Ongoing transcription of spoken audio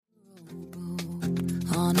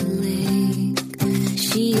on a lake.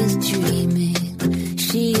 She is dreaming,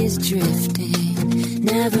 she is drifting,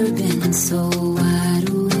 never been so wide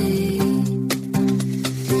awake.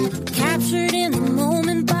 Captured in the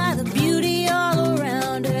moment by the beauty all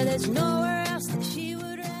around her, there's nowhere else that she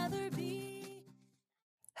would rather be.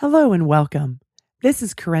 Hello and welcome. This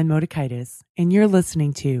is Karen Motikaitis, and you're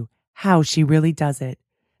listening to How She Really Does It,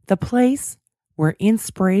 the place where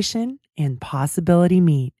inspiration and possibility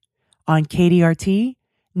meet on KDRT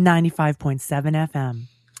 95.7 FM.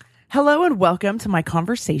 Hello and welcome to my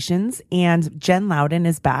conversations, and Jen Louden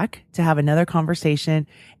is back to have another conversation,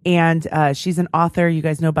 and she's an author. You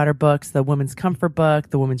guys know about her books, the Women's Comfort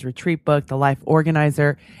book, the Women's Retreat book, the Life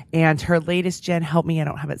Organizer, and her latest, Jen, help me, I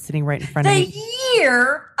don't have it sitting right in front of me. The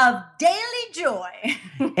Year of Daily Joy.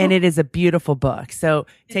 And it is a beautiful book. So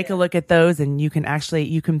take a look at those, and you can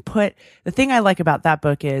put, the thing I like about that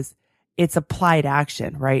book is it's applied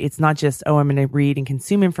action, right? It's not just, I'm going to read and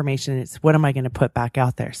consume information. It's what am I going to put back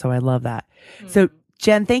out there? So I love that. Mm-hmm. So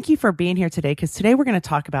Jen, thank you for being here today, because today we're going to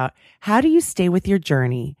talk about how do you stay with your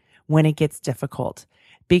journey when it gets difficult?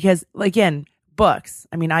 Because again, books.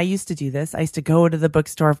 I mean, I used to do this. I used to go to the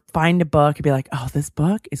bookstore, find a book and be like, oh, this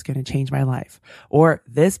book is going to change my life, or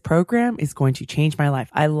this program is going to change my life.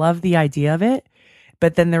 I love the idea of it.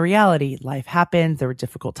 But then the reality, life happens, there were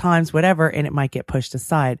difficult times, whatever, and it might get pushed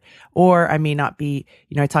aside. Or I may not be,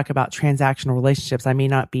 I talk about transactional relationships. I may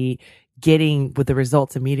not be getting with the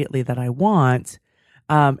results immediately that I want,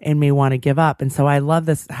 and may want to give up. And so I love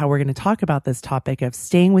this, how we're going to talk about this topic of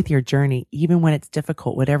staying with your journey, even when it's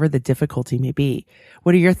difficult, whatever the difficulty may be.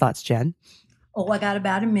 What are your thoughts, Jen? Oh, I got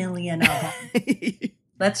about 1 million of them.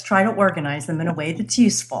 Let's try to organize them in a way that's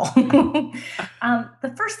useful.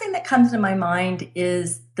 The first thing that comes to my mind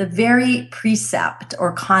is the very precept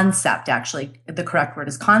or concept, actually, the correct word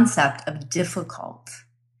is concept of difficult.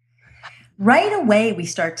 Right away, we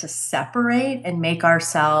start to separate and make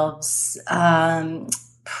ourselves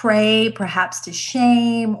prey perhaps to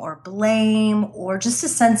shame or blame, or just a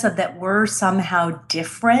sense of that we're somehow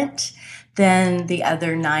different than the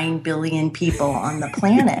other 9 billion people on the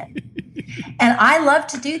planet. And I love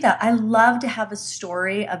to do that. I love to have a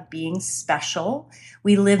story of being special.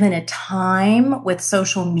 We live in a time with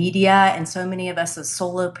social media and so many of us as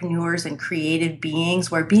solopreneurs and creative beings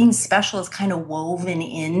where being special is kind of woven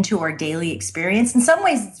into our daily experience. In some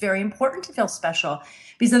ways, it's very important to feel special,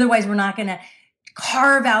 because otherwise we're not going to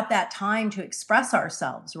carve out that time to express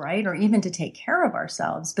ourselves, right? Or even to take care of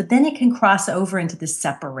ourselves. But then it can cross over into this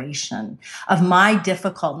separation of my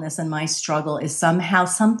difficultness and my struggle is somehow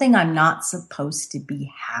something I'm not supposed to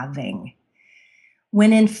be having.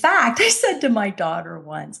 When in fact, I said to my daughter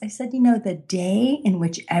once, I said, the day in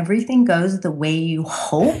which everything goes the way you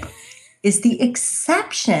hope is the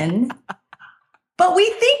exception. But we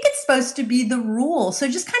think it's supposed to be the rule. So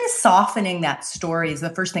just kind of softening that story is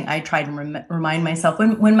the first thing I try to remind myself.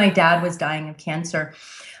 When my dad was dying of cancer,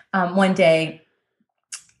 one day,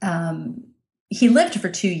 he lived for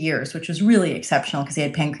 2 years, which was really exceptional because he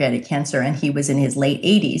had pancreatic cancer and he was in his late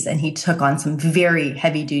 80s and he took on some very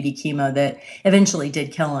heavy duty chemo that eventually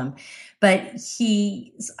did kill him. But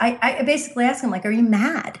I basically asked him, like, are you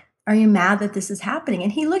mad? Are you mad that this is happening?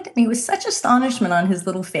 And he looked at me with such astonishment on his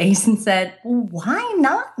little face and said, well, why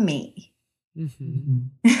not me?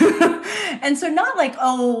 Mm-hmm. And so not like,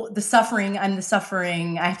 oh, the suffering, I'm the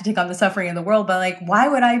suffering, I have to take on the suffering of the world, but like, why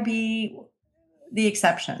would I be the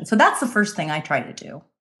exception? So that's the first thing I try to do.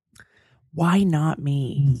 Why not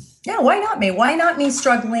me? Yeah, why not me? Why not me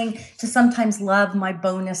struggling to sometimes love my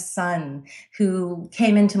bonus son who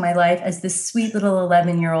came into my life as this sweet little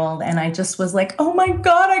 11-year-old. And I just was like, oh my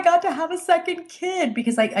God, I got to have a second kid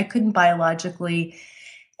because I couldn't biologically.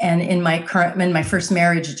 And in my first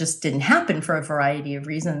marriage, it just didn't happen for a variety of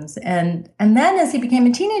reasons. And then as he became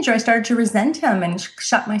a teenager, I started to resent him and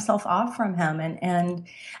shut myself off from him and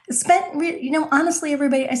spent, honestly,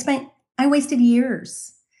 everybody, I wasted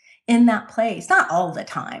years in that place, not all the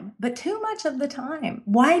time, but too much of the time.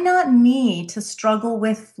 Why not me to struggle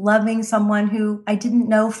with loving someone who I didn't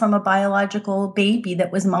know from a biological baby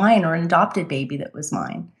that was mine or an adopted baby that was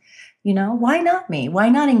mine? Why not me? Why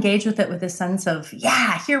not engage with it with a sense of,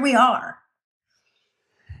 yeah, here we are.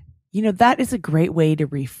 That is a great way to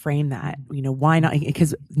reframe that. Why not?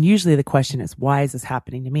 Because usually the question is, why is this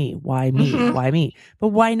happening to me? Why me? Mm-hmm. Why me? But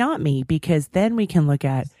why not me? Because then we can look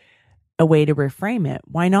at a way to reframe it.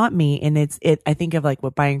 Why not me? And I think of like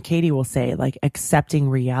what Byron Katie will say, like accepting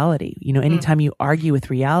reality. Anytime you argue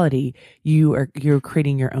with reality, you're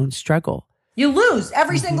creating your own struggle. You lose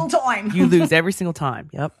every single time. You lose every single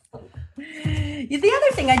time. Yep. The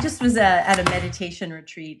other thing, I just was at a meditation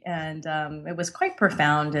retreat, and it was quite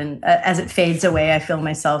profound. And as it fades away, I feel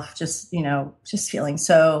myself just feeling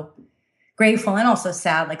so grateful and also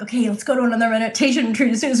sad. Like, okay, let's go to another meditation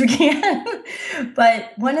retreat as soon as we can.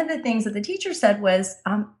 But one of the things that the teacher said was,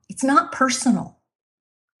 it's not personal.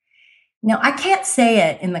 Now, I can't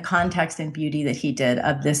say it in the context and beauty that he did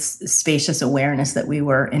of this spacious awareness that we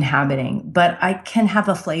were inhabiting, but I can have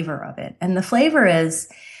a flavor of it. And the flavor is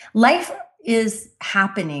life is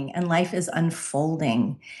happening and life is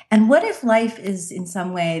unfolding. And what if life is in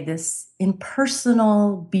some way this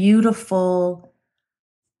impersonal, beautiful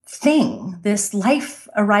thing? This life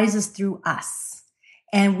arises through us.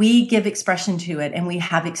 And we give expression to it and we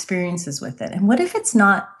have experiences with it. And what if it's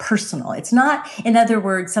not personal? It's not, in other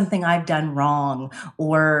words, something I've done wrong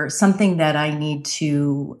or something that I need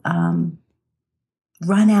to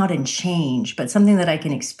run out and change, but something that I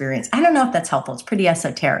can experience. I don't know if that's helpful. It's pretty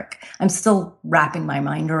esoteric. I'm still wrapping my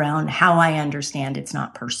mind around how I understand it's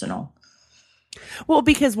not personal. Well,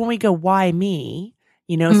 because when we go, why me?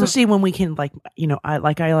 Especially when we can I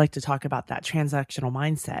like to talk about that transactional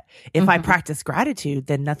mindset. If I practice gratitude,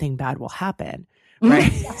 then nothing bad will happen.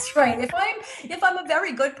 Right. That's right. If I'm a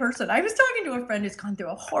very good person, I was talking to a friend who's gone through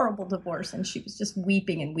a horrible divorce and she was just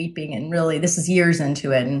weeping and weeping. And really, this is years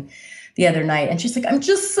into it. And the other night, and she's like, I'm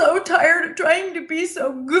just so tired of trying to be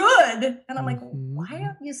so good. And I'm like, why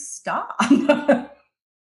don't you stop?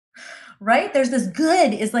 Right? There's this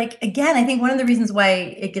good is like, again, I think one of the reasons why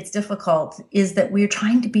it gets difficult is that we're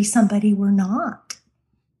trying to be somebody we're not.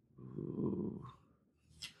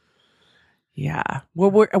 Yeah.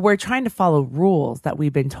 Well, we're trying to follow rules that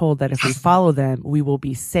we've been told that if we follow them, we will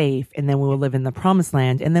be safe and then we will live in the promised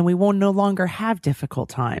land and then we won't no longer have difficult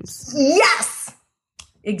times. Yes.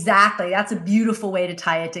 Exactly. That's a beautiful way to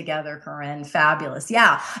tie it together, Corinne. Fabulous.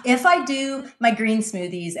 Yeah. If I do my green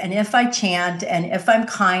smoothies and if I chant and if I'm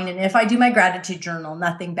kind and if I do my gratitude journal,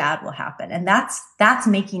 nothing bad will happen. And that's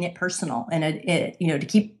making it personal and to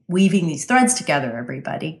keep weaving these threads together,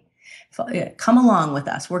 everybody. Come along with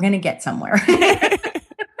us. We're going to get somewhere.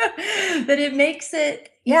 But it makes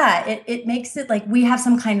it, it makes it like we have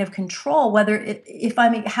some kind of control, if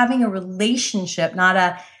I'm having a relationship, not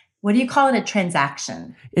a, what do you call it? A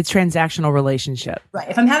transaction. It's transactional relationship. Right.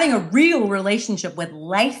 If I'm having a real relationship with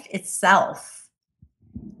life itself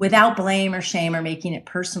without blame or shame or making it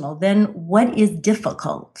personal, then what is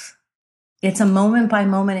difficult? It's a moment by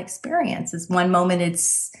moment experience. It's one moment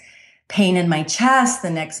it's pain in my chest.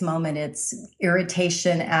 The next moment it's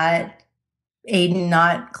irritation at Aiden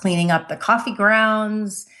not cleaning up the coffee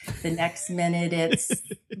grounds. The next minute it's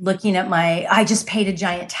looking at I just paid a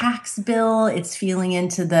giant tax bill. It's feeling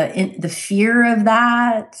into the fear of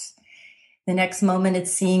that. The next moment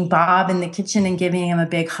it's seeing Bob in the kitchen and giving him a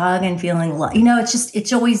big hug and feeling,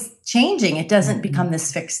 it's always changing. It doesn't become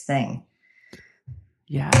this fixed thing.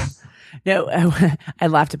 Yeah. No, I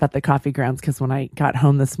laughed about the coffee grounds because when I got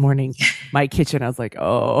home this morning, my kitchen, I was like,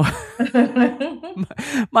 oh,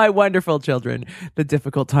 my wonderful children, the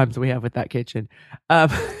difficult times we have with that kitchen.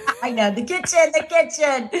 I know, the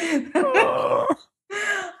kitchen.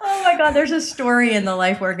 Oh my God, there's a story in the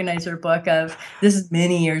Life Organizer book of, this is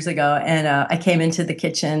many years ago, and I came into the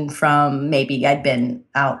kitchen from, maybe I'd been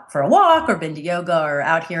out for a walk or been to yoga or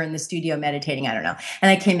out here in the studio meditating, I don't know. And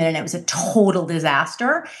I came in and it was a total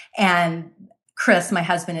disaster. And Chris, my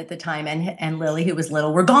husband at the time, and Lily, who was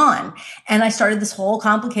little, were gone. And I started this whole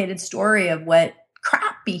complicated story of what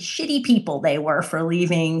crappy, shitty people they were for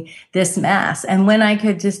leaving this mess. And when I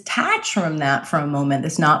could detach from that for a moment,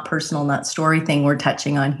 this not personal, not story thing we're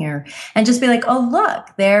touching on here, and just be like, oh, look,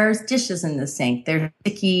 there's dishes in the sink. There's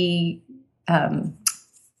sticky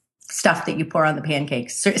stuff that you pour on the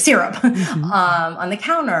pancakes, syrup on the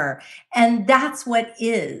counter. And that's what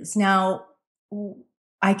is. Now,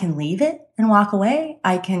 I can leave it and walk away.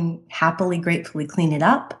 I can happily, gratefully clean it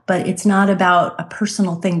up, but it's not about a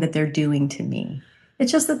personal thing that they're doing to me.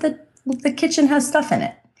 It's just that the kitchen has stuff in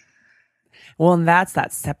it. Well, and that's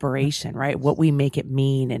that separation, right? What we make it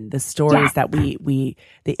mean and the stories that we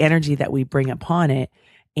the energy that we bring upon it.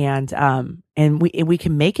 And we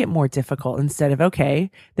can make it more difficult instead of, okay,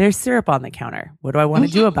 there's syrup on the counter. What do I want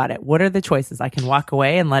to do about it? What are the choices? I can walk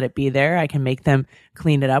away and let it be there. I can make them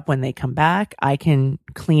clean it up when they come back. I can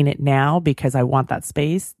clean it now because I want that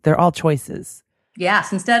space. They're all choices.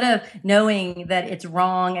 Yes. Instead of knowing that it's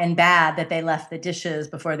wrong and bad that they left the dishes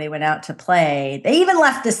before they went out to play, they even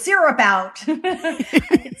left the syrup out.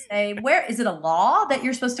 I could say, where is it a law that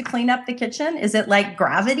you're supposed to clean up the kitchen? Is it like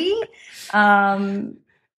gravity?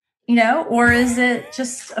 or is it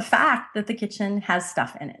just a fact that the kitchen has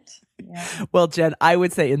stuff in it? Yeah. Well, Jen, I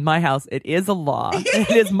would say in my house, it is a law. It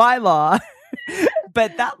is my law,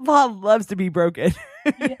 but that law loves to be broken.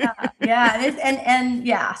 Yeah. And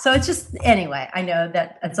yeah. So it's just, anyway, I know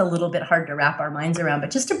that it's a little bit hard to wrap our minds around, but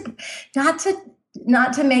just not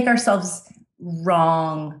to make ourselves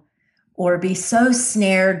wrong or be so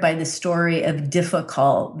snared by the story of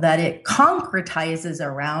difficult that it concretizes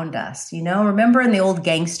around us. Remember in the old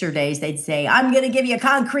gangster days, they'd say, I'm going to give you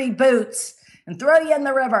concrete boots and throw you in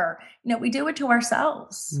the river. We do it to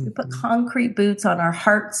ourselves. We put concrete boots on our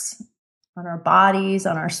hearts, on our bodies,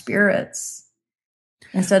 on our spirits,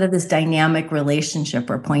 instead of this dynamic relationship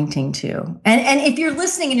we're pointing to. And if you're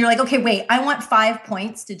listening and you're like, okay, wait, I want 5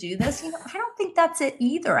 points to do this. I don't think that's it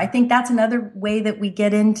either. I think that's another way that we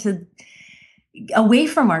get away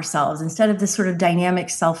from ourselves instead of this sort of dynamic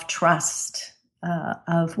self-trust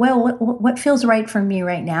of, well, what feels right for me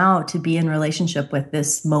right now to be in relationship with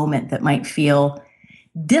this moment that might feel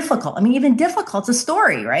difficult. I mean, even difficult's a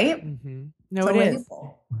story, right? Mm-hmm. No, it is.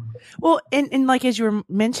 Well, and like, as you were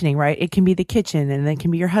mentioning, right, it can be the kitchen and it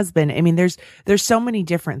can be your husband. I mean, there's so many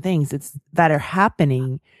different things that are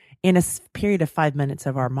happening in a period of 5 minutes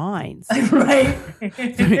of our minds. Right.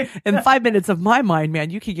 In 5 minutes of my mind, man,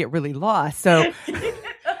 you could get really lost. So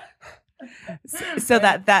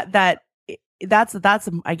that's,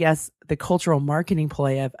 I guess, the cultural marketing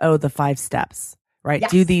play of, the 5 steps. Right.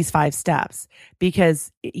 Yes. Do these 5 steps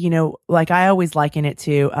because, like I always liken it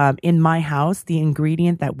to, in my house, the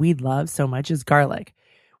ingredient that we love so much is garlic.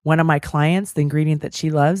 One of my clients, the ingredient that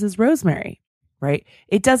she loves is rosemary, right?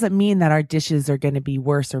 It doesn't mean that our dishes are going to be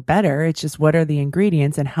worse or better. It's just, what are the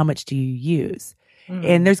ingredients and how much do you use?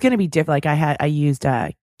 And there's going to be different. Like I used,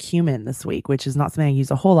 cumin this week, which is not something I use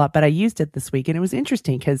a whole lot, but I used it this week and it was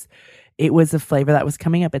interesting because it was a flavor that was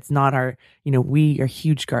coming up. It's not our, we are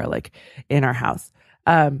huge garlic in our house.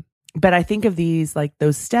 But I think of these, like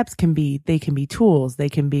those steps they can be tools. They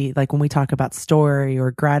can be like when we talk about story or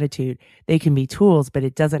gratitude, they can be tools, but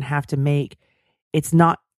it doesn't have to it's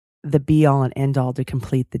not the be all and end all to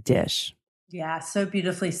complete the dish. Yeah. So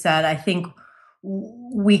beautifully said. I think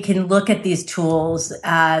we can look at these tools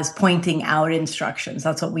as pointing out instructions.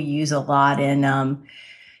 That's what we use a lot in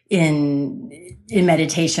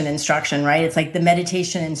meditation instruction, right? It's like the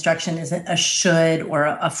meditation instruction isn't a should or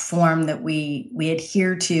a form that we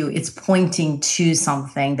adhere to. It's pointing to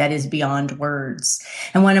something that is beyond words.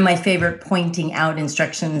 And one of my favorite pointing out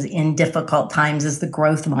instructions in difficult times is the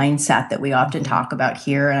growth mindset that we often talk about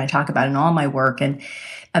here. And I talk about in all my work. And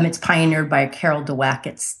it's pioneered by Carol Dweck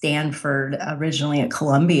at Stanford, originally at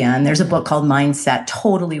Columbia. And there's a book called Mindset,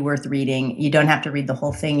 totally worth reading. You don't have to read the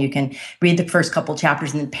whole thing. You can read the first couple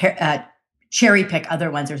chapters and cherry pick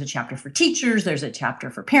other ones. There's a chapter for teachers. There's a chapter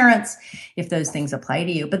for parents, if those things apply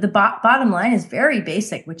to you. But the bottom line is very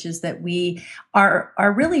basic, which is that we are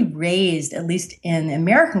really raised, at least in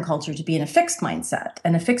American culture, to be in a fixed mindset.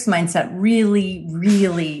 And a fixed mindset really,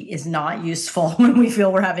 really is not useful when we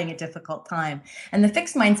feel we're having a difficult time. And the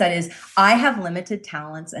fixed mindset is, I have limited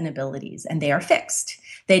talents and abilities, and they are fixed.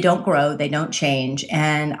 They don't grow, they don't change.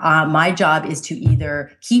 And my job is to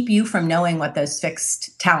either keep you from knowing what those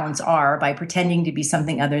fixed talents are by pretending to be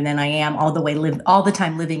something other than I am, all the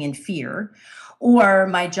time living in fear, or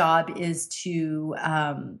my job is to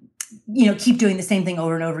keep doing the same thing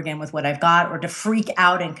over and over again with what I've got, or to freak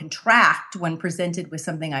out and contract when presented with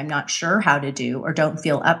something I'm not sure how to do or don't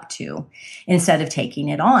feel up to, instead of taking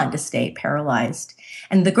it on, to stay paralyzed.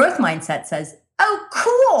 And the growth mindset says, oh,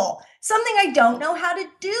 cool. Something I don't know how to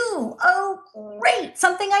do. Oh, great.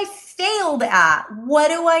 Something I failed at. What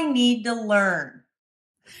do I need to learn?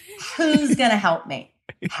 Who's going to help me?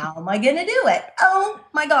 How am I going to do it? Oh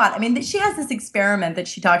my God. I mean, she has this experiment that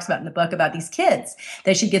she talks about in the book about these kids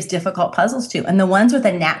that she gives difficult puzzles to. And the ones with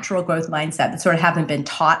a natural growth mindset that sort of haven't been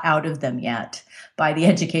taught out of them yet by the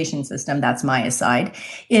education system, that's my aside,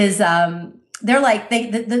 is they're like,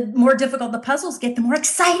 the more difficult the puzzles get, the more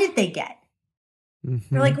excited they get.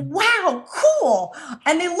 Mm-hmm. They're like, wow, cool.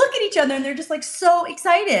 And they look at each other and they're just like so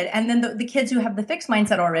excited. And then the kids who have the fixed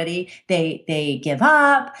mindset already, they give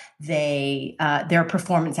up. Their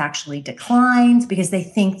performance actually declines because they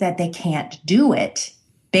think that they can't do it.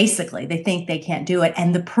 Basically, they think they can't do it.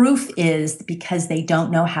 And the proof is because they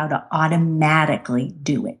don't know how to automatically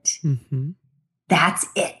do it. Mm-hmm. That's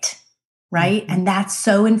it. Right. Mm-hmm. And that's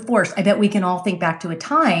so enforced. I bet we can all think back to a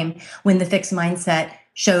time when the fixed mindset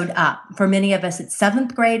showed up. For many of us, it's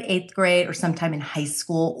 7th grade, 8th grade, or sometime in high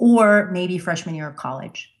school, or maybe freshman year of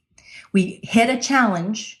college. We hit a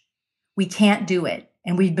challenge. We can't do it.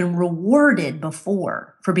 And we've been rewarded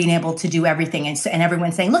before for being able to do everything. And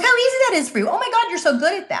everyone's saying, look how easy that is for you. Oh my God, you're so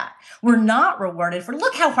good at that. We're not rewarded for,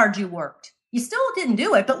 look how hard you worked. You still didn't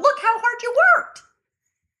do it, but look how hard you worked.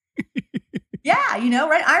 Yeah,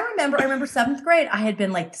 right? I remember seventh grade, I had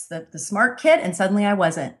been like the smart kid, and suddenly I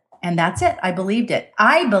wasn't. And that's it. I believed it.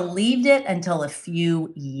 I believed it until a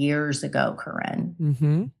few years ago,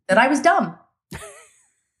 Corinne, that I was dumb.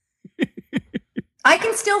 I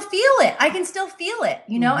can still feel it.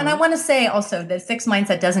 And I want to say also the fixed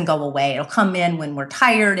mindset doesn't go away. It'll come in when we're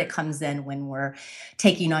tired. It comes in when we're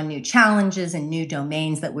taking on new challenges and new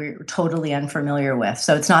domains that we're totally unfamiliar with.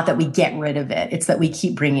 So it's not that we get rid of it. It's that we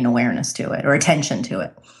keep bringing awareness to it or attention to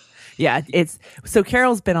it. Yeah, so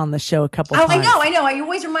Carol's been on the show a couple times. I know. You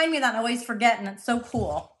always remind me of that, and I always forget, and it's so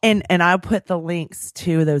cool. And I'll put the links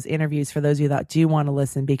to those interviews for those of you that do want to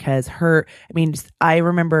listen, because I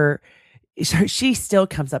remember she still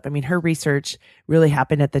comes up. I mean, her research really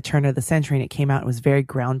happened at the turn of the century, and it came out. It was very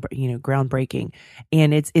groundbreaking,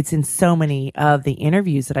 and it's in so many of the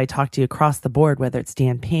interviews that I talk to across the board. Whether it's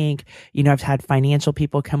Dan Pink, I've had financial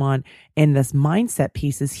people come on, and this mindset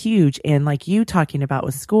piece is huge. And like you talking about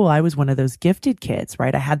with school, I was one of those gifted kids,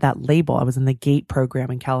 right? I had that label. I was in the GATE program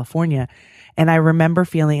in California, and I remember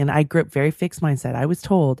feeling, and I grew up very fixed mindset. I was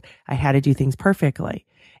told I had to do things perfectly.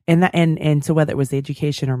 And so whether it was the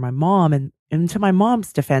education or my mom, and to my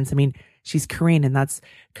mom's defense, I mean, she's Korean, and that's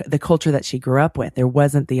the culture that she grew up with. There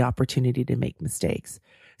wasn't the opportunity to make mistakes.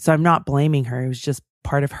 So I'm not blaming her. It was just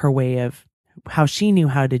part of her way of how she knew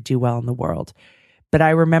how to do well in the world. But I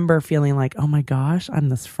remember feeling like, oh my gosh, I'm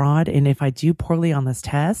this fraud. And if I do poorly on this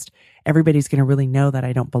test, everybody's going to really know that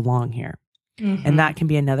I don't belong here. And that can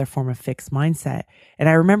be another form of fixed mindset. And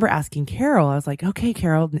I remember asking Carol, I was like, okay,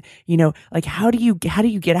 Carol, like, how do you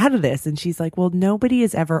get out of this? And she's like, well, nobody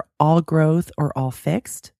is ever all growth or all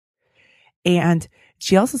fixed. And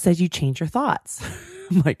she also says you change your thoughts.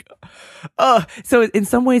 I'm like, oh, so in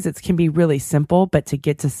some ways it can be really simple, but to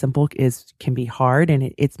get to simple can be hard.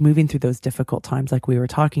 And it's moving through those difficult times like we were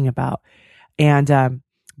talking about. And,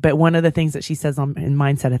 but one of the things that she says in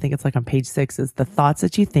mindset, I think it's like on page 6, is the thoughts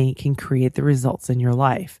that you think can create the results in your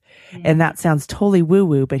life. Mm-hmm. And that sounds totally woo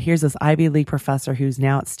woo, but here's this Ivy League professor who's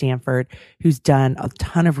now at Stanford, who's done a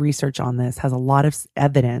ton of research on this, has a lot of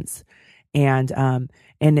evidence, and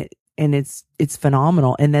it's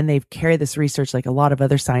phenomenal. And then they've carried this research, like a lot of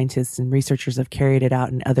other scientists and researchers have carried it out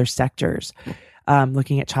in other sectors,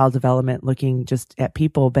 looking at child development, looking just at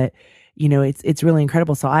people, but it's really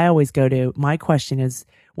incredible. So I always go to, my question is,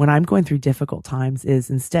 when I'm going through difficult times, is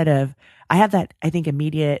instead of, I have that, I think,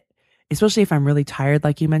 immediate, especially if I'm really tired,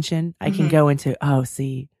 like you mentioned, I can go into, oh,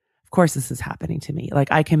 see, of course this is happening to me. Like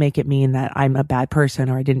I can make it mean that I'm a bad person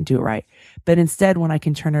or I didn't do it right. But instead, when I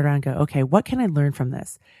can turn it around and go, okay, what can I learn from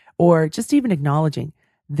this? Or just even acknowledging,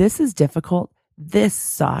 this is difficult. This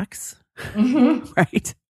sucks,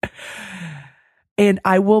 right? And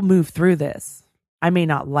I will move through this. I may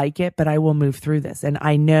not like it, but I will move through this. And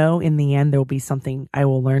I know in the end, there'll be something I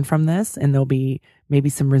will learn from this, and there'll be maybe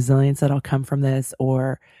some resilience that'll come from this,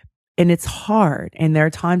 and it's hard. And there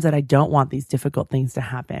are times that I don't want these difficult things to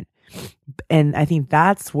happen. And I think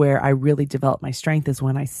that's where I really develop my strength, is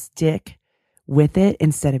when I stick with it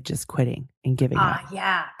instead of just quitting and giving up.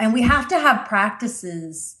 Yeah. And we have to have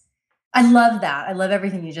practices. I love that. I love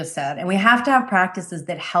everything you just said. And we have to have practices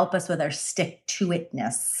that help us with our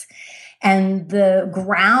stick-to-itness. And the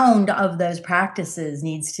ground of those practices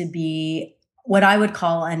needs to be what I would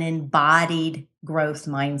call an embodied growth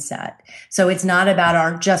mindset. So it's not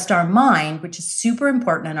about just our mind, which is super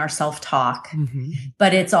important in our self-talk,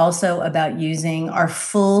 but it's also about using our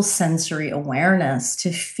full sensory awareness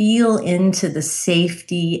to feel into the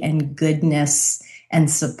safety and goodness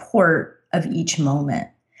and support of each moment.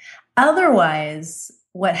 Otherwise,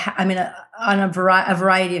 a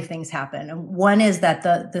variety of things happen. One is that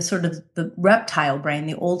the sort of the reptile brain,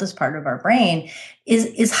 the oldest part of our brain,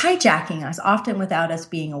 is hijacking us, often without us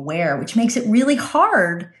being aware, which makes it really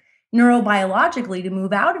hard neurobiologically to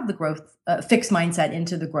move out of the growth fixed mindset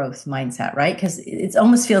into the growth mindset, right? Because it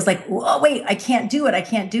almost feels like, oh, wait, I can't do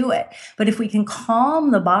it. But if we can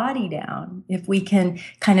calm the body down, if we can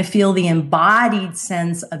kind of feel the embodied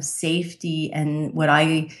sense of safety and what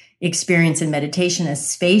I experience in meditation as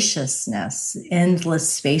spaciousness, endless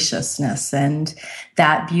spaciousness, and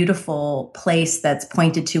that beautiful place that's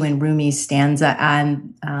pointed to in Rumi's stanza,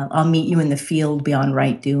 and I'll meet you in the field beyond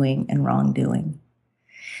right doing and wrong doing.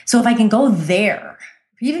 So if I can go there,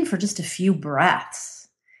 even for just a few breaths,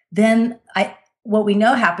 then what we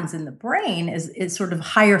know happens in the brain is sort of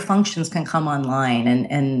higher functions can come online,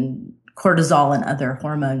 and cortisol and other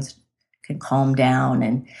hormones can calm down,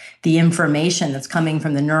 and the information that's coming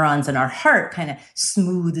from the neurons in our heart kind of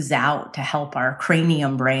smooths out to help our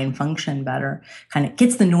cranium brain function better, kind of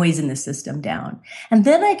gets the noise in the system down. And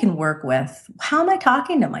then I can work with, how am I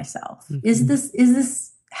talking to myself? Mm-hmm. Is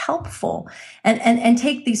this helpful? And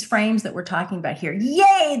take these frames that we're talking about here.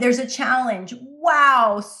 Yay, there's a challenge.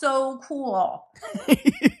 Wow, so cool.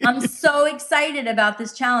 I'm so excited about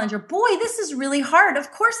this challenge. Or boy, this is really hard.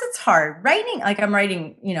 Of course it's hard. Writing, like I'm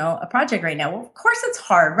writing, a project right now. Well, of course it's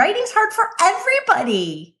hard. Writing's hard for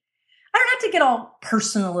everybody. I don't have to get all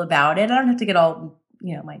personal about it. I don't have to get all,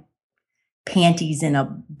 my panties in a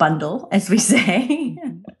bundle, as we say.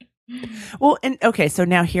 Well, and okay, so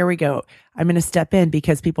now here we go. I'm going to step in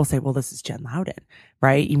because people say, well, this is Jen Louden,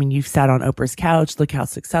 right? I mean, you've sat on Oprah's couch. Look how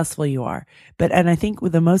successful you are. And I think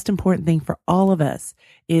the most important thing for all of us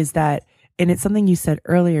is that, and it's something you said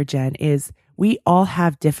earlier, Jen, is we all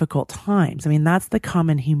have difficult times. I mean, that's the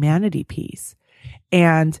common humanity piece.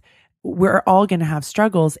 And we're all going to have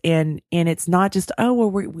struggles. And it's not just, oh, well,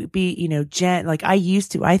 we be, Jen, like I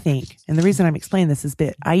used to, I think, and the reason I'm explaining this is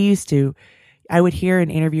I would hear an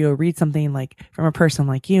interview or read something like from a person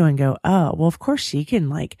like you and go, oh, well, of course she can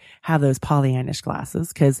like have those Pollyannish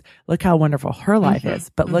glasses because look how wonderful her life is,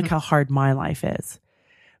 but look how hard my life is.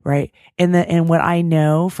 Right. And what I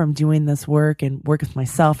know from doing this work and work with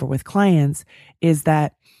myself or with clients is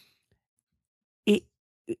that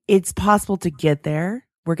it's possible to get there.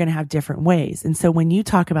 We're going to have different ways. And so when you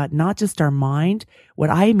talk about not just our mind, what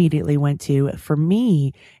I immediately went to, for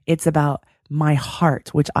me, it's about my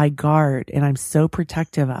heart, which I guard and I'm so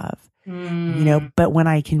protective of, but when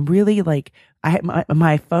I can really I have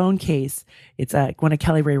my phone case, it's one of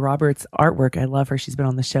Kelly Ray Roberts' artwork. I love her. She's been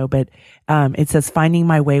on the show, but it says finding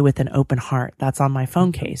my way with an open heart. That's on my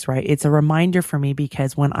phone case, right? It's a reminder for me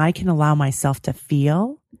because when I can allow myself to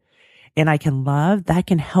feel and I can love, that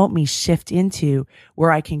can help me shift into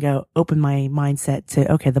where I can go open my mindset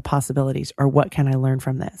to, okay, the possibilities, or what can I learn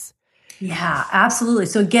from this? Yeah, absolutely.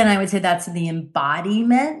 So again, I would say that's the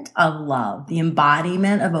embodiment of love, the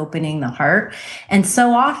embodiment of opening the heart. And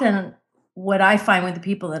so often what I find with the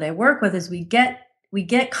people that I work with is we get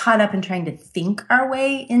caught up in trying to think our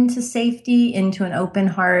way into safety, into an open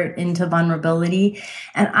heart, into vulnerability.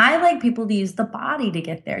 And I like people to use the body to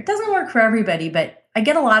get there. It doesn't work for everybody, but I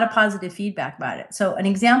get a lot of positive feedback about it. So an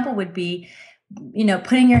example would be,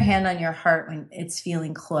 putting your hand on your heart when it's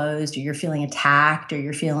feeling closed or you're feeling attacked or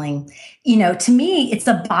you're feeling, to me, it's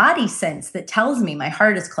a body sense that tells me my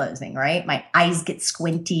heart is closing, right? My eyes get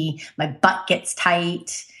squinty, my butt gets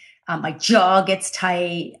tight, my jaw gets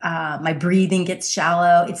tight, my breathing gets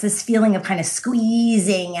shallow. It's this feeling of kind of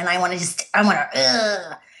squeezing and I want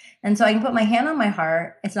to, And so I can put my hand on my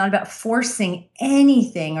heart. It's not about forcing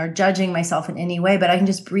anything or judging myself in any way, but I can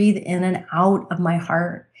just breathe in and out of my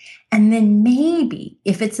heart. And then maybe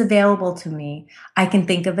if it's available to me, I can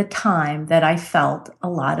think of a time that I felt a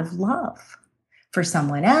lot of love for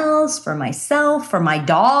someone else, for myself, for my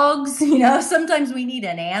dogs. Sometimes we need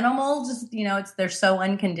an animal, just, they're so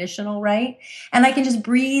unconditional, right? And I can just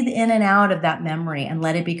breathe in and out of that memory and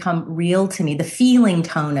let it become real to me, the feeling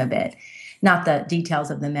tone of it. Not the details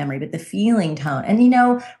of the memory, but the feeling tone.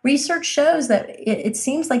 And, research shows that it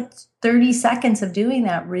seems like 30 seconds of doing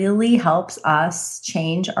that really helps us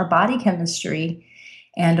change our body chemistry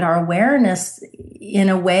and our awareness in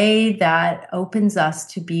a way that opens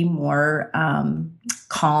us to be more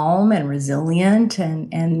calm and resilient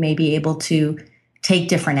and maybe able to take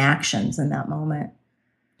different actions in that moment.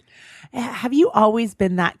 Have you always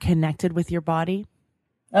been that connected with your body?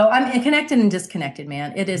 Oh, I'm connected and disconnected,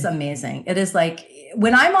 man. It is amazing. It is like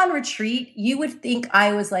when I'm on retreat, you would think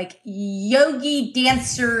I was like yogi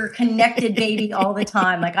dancer connected baby all the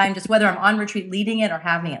time. Like I'm just, whether I'm on retreat leading it or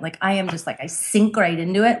having it, like I am just like, I sink right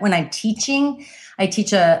into it. When I'm teaching, I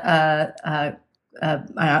teach I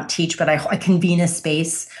don't teach, but I convene a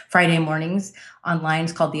space Friday mornings online.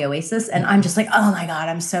 It's called The Oasis. And I'm just like, oh my God,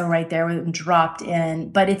 I'm so right there with them dropped in.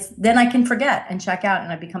 But then I can forget and check out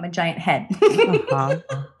and I become a giant head.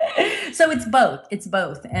 So it's both. It's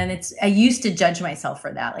both. And I used to judge myself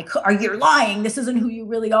for that. Like, are you lying? This isn't who you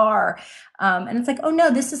really are. And it's like, oh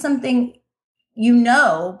no, this is something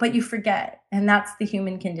but you forget. And that's the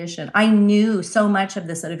human condition. I knew so much of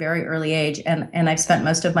this at a very early age. And I've spent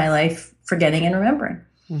most of my life forgetting and remembering.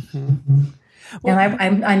 Mm-hmm. Well, and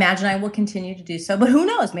I imagine I will continue to do so, but who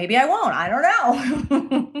knows? Maybe I won't. I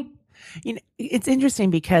don't know. It's interesting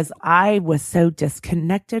because I was so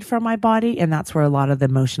disconnected from my body, and that's where a lot of the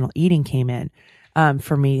emotional eating came in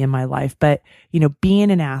for me in my life. But, being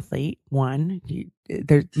an athlete,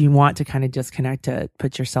 you want to kind of disconnect to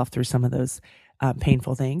put yourself through some of those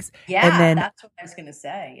painful things. Yeah, and then that's what I was going to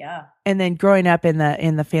say. Yeah. and then growing up in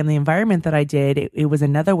the family environment that I did, it was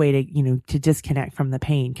another way to, to disconnect from the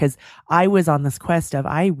pain. Cause I was on this quest of,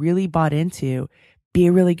 I really bought into be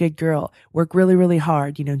a really good girl, work really, really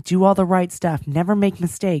hard, do all the right stuff, never make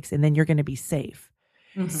mistakes. And then you're going to be safe.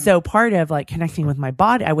 Mm-hmm. So part of like connecting with my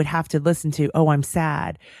body, I would have to listen to, oh, I'm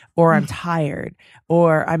sad or I'm tired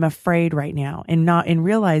or I'm afraid right now, and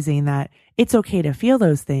realizing that it's okay to feel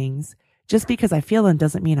those things. Just because I feel them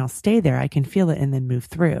doesn't mean I'll stay there. I can feel it and then move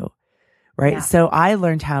through. Right. Yeah. So I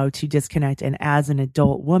learned how to disconnect. And as an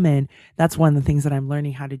adult woman, that's one of the things that I'm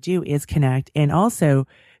learning how to do is connect, and also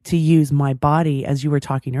to use my body, as you were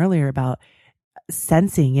talking earlier about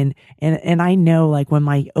sensing. And I know, like, when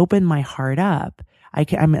I open my heart up,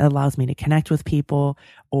 it allows me to connect with people,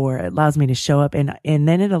 or it allows me to show up. And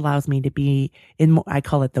then it allows me to be I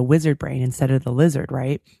call it the wizard brain instead of the lizard,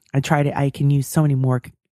 right? I can use so many more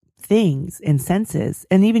things and senses,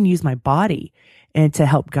 and even use my body and to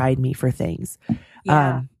help guide me for things.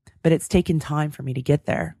 Yeah. But it's taken time for me to get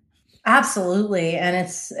there. Absolutely. And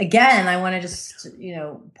it's, again, I want to just,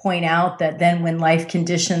 point out that then when life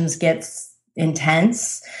conditions gets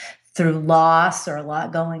intense through loss or a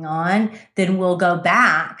lot going on, then we'll go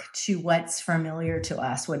back to what's familiar to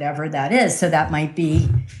us, whatever that is. So that might be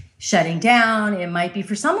shutting down. It might be,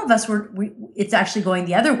 for some of us, it's actually going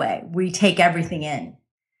the other way. We take everything in.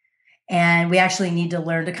 And we actually need to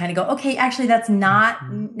learn to kind of go, okay, actually, that's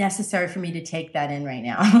not necessary for me to take that in right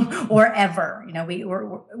now or ever.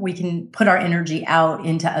 We can put our energy out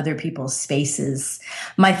into other people's spaces.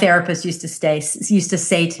 My therapist used to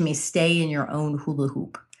say to me, stay in your own hula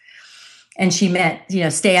hoop. And she meant,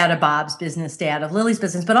 stay out of Bob's business, stay out of Lily's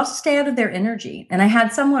business, but also stay out of their energy. And I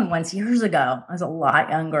had someone once years ago, I was a lot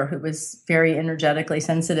younger, who was very energetically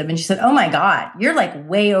sensitive. And she said, oh my God, you're like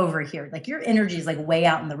way over here. Like your energy is like way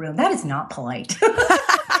out in the room. That is not polite.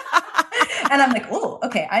 And I'm like, oh,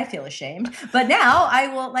 okay, I feel ashamed. But now I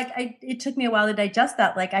will, it took me a while to digest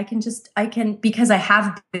that. Like I can, because I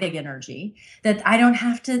have big energy, that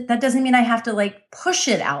that doesn't mean I have to like push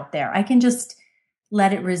it out there. I can just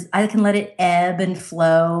I can let it ebb and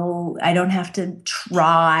flow. I don't have to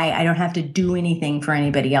try. I don't have to do anything for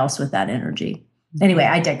anybody else with that energy. Anyway,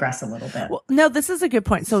 I digress a little bit. Well, no, this is a good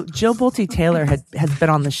point. So Jill Bolte Taylor has been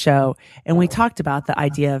on the show, and we talked about the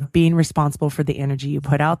idea of being responsible for the energy you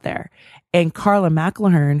put out there. And Carla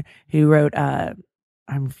McLachlan, who wrote,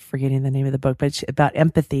 I'm forgetting the name of the book, but about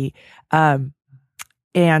empathy,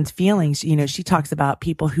 and feelings, she talks about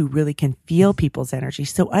people who really can feel people's energy.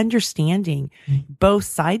 So understanding both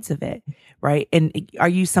sides of it, right? And are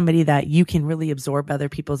you somebody that you can really absorb other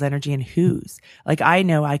people's energy, and whose? Like, I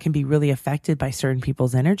know I can be really affected by certain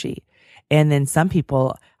people's energy. And then some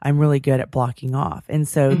people I'm really good at blocking off. And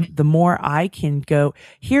so the more I can go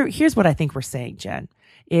here's what I think we're saying, Jen,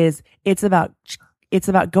 is it's about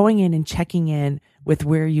going in and checking in with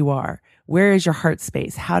where you are. Where is your heart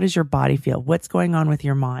space? How does your body feel? What's going on with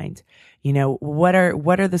your mind? What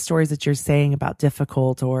are the stories that you're saying about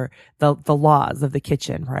difficult, or the laws of the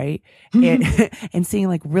kitchen, right? And seeing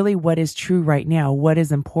like really what is true right now, what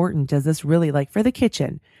is important. Does this really, like for the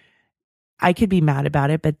kitchen, I could be mad about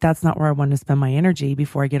it, but that's not where I want to spend my energy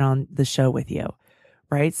before I get on the show with you.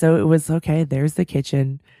 Right. So it was, okay, there's the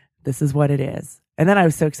kitchen. This is what it is. And then I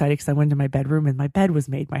was so excited because I went to my bedroom and my bed was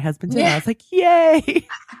made. My husband did. Yeah. I was like, yay.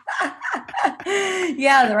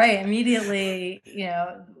 Yeah, right. Immediately,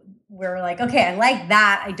 we're like, okay, I like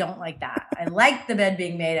that. I don't like that. I like the bed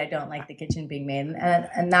being made. I don't like the kitchen being made.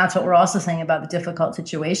 And that's what we're also saying about the difficult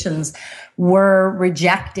situations. We're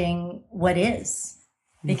rejecting what is,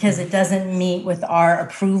 because it doesn't meet with our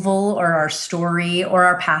approval or our story or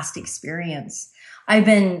our past experience. I've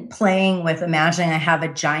been playing with imagining I have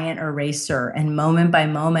a giant eraser, and moment by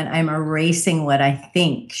moment, I'm erasing what I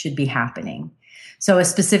think should be happening. So a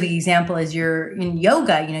specific example is you're in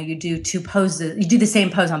yoga, you do two poses. You do the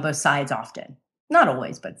same pose on both sides often. Not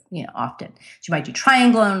always, but often. So you might do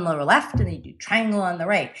triangle on the lower left, and then you do triangle on the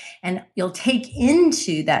right. And you'll take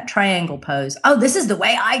into that triangle pose, oh, this is the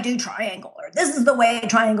way I do triangle, or this is the way a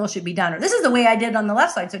triangle should be done, or this is the way I did on the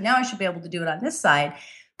left side. So now I should be able to do it on this side.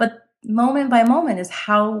 But moment by moment is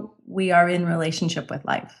how we are in relationship with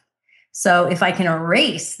life. So if I can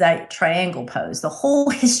erase that triangle pose, the whole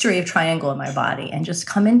history of triangle in my body, and just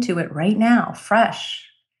come into it right now, fresh,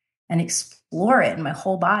 and explore it in my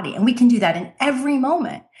whole body. And we can do that in every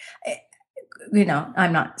moment.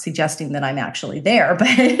 I'm not suggesting that I'm actually there, but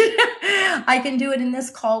I can do it in this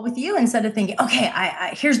call with you instead of thinking, okay,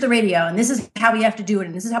 here's the radio, and this is how we have to do it,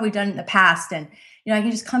 and this is how we've done it in the past. And I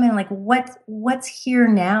can just come in like, what's here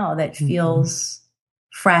now that feels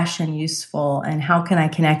fresh and useful? And how can I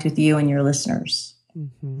connect with you and your listeners?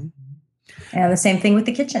 Mm-hmm. And the same thing with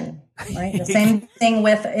the kitchen, right? The same thing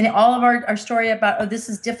with in all of our story about, oh, this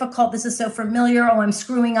is difficult. This is so familiar. Oh, I'm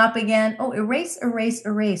screwing up again. Oh, erase, erase,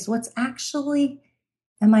 erase. What's actually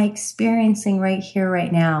am I experiencing right here,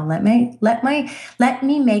 right now? Let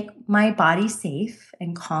me make my body safe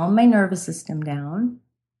and calm my nervous system down.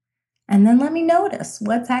 And then let me notice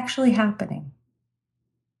what's actually happening.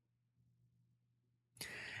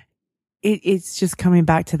 It's just coming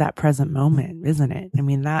back to that present moment, isn't it? I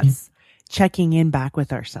mean, that's checking in back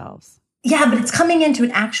with ourselves. Yeah, but it's coming into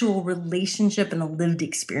an actual relationship and a lived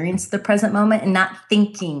experience of the present moment and not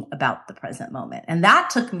thinking about the present moment. And that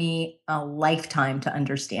took me a lifetime to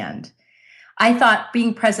understand. I thought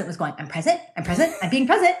being present was going, I'm present, I'm being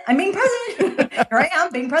present, I'm being present. Here I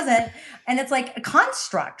am being present. And it's like a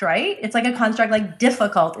construct, right? It's like a construct, like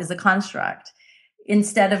difficult is a construct.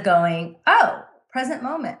 Instead of going, oh, present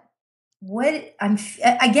moment.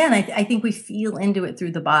 I think we feel into it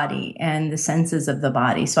through the body and the senses of the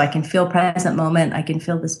body. So I can feel present moment. I can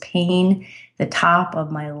feel this pain, the top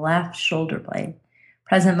of my left shoulder blade.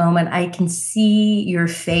 Present moment. I can see your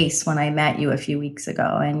face when I met you a few weeks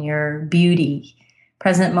ago and your beauty.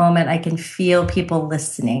 Present moment. I can feel people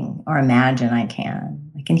listening or imagine I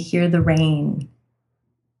can. I can hear the rain.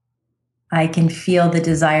 I can feel the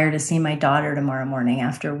desire to see my daughter tomorrow morning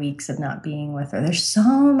after weeks of not being with her. There's so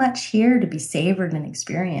much here to be savored and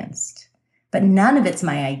experienced, but none of it's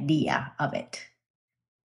my idea of it.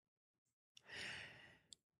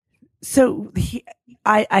 So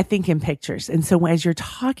I think in pictures. And so as you're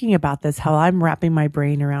talking about this, how I'm wrapping my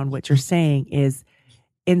brain around what you're saying is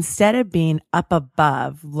instead of being up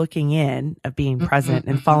above, looking in, of being present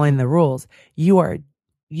and following the rules, you are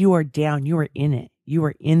down, you are in it. You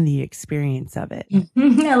are in the experience of it.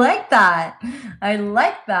 I like that.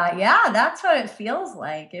 Yeah, that's what it feels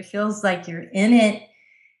like. It feels like you're in it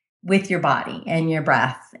with your body and your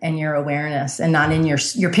breath and your awareness and not in your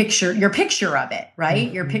picture of it, right?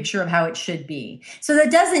 Mm-hmm. Your picture of how it should be. So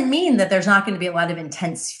that doesn't mean that there's not going to be a lot of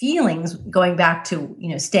intense feelings going back to,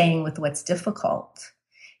 staying with what's difficult.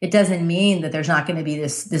 It doesn't mean that there's not going to be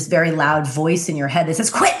this very loud voice in your head that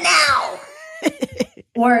says, quit now.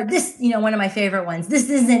 Or this, one of my favorite ones, this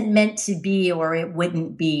isn't meant to be, or it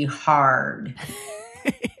wouldn't be hard.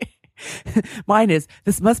 Mine is,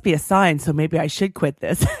 this must be a sign, so maybe I should quit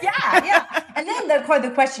this. Yeah. And then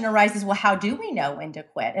the question arises, well, how do we know when to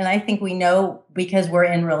quit? And I think we know because we're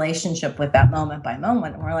in relationship with that moment by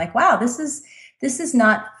moment. And we're like, wow, this is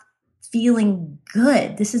not feeling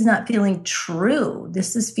good. This is not feeling true.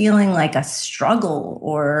 This is feeling like a struggle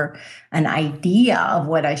or an idea of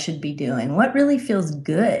what I should be doing. What really feels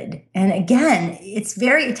good? And again,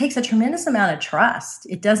 it takes a tremendous amount of trust.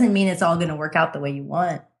 It doesn't mean it's all going to work out the way you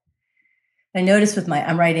want. I noticed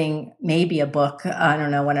I'm writing maybe a book. I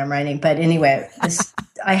don't know what I'm writing, but anyway,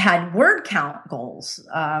 I had word count goals,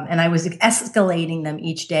 and I was escalating them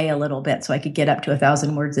each day a little bit so I could get up to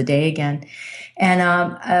 1,000 words a day again. And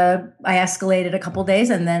I escalated a couple days,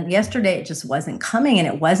 and then yesterday it just wasn't coming, and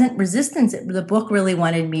it wasn't resistance. The book really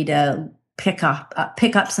wanted me to pick up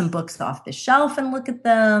some books off the shelf and look at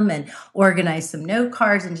them and organize some note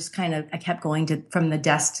cards, and just I kept going from the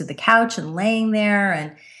desk to the couch and laying there,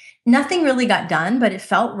 and nothing really got done, but it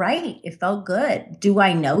felt right. It felt good. Do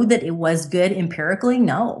I know that it was good empirically?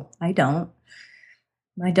 No, I don't,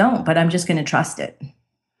 but I'm just going to trust it.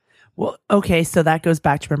 Well, okay. So that goes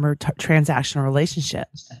back to, remember, transactional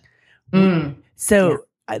relationships. So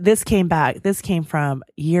this came from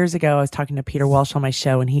years ago. I was talking to Peter Walsh on my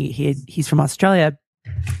show, and he's from Australia.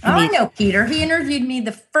 I know Peter. He interviewed me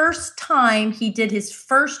the first time he did his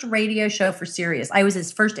first radio show for Sirius. I was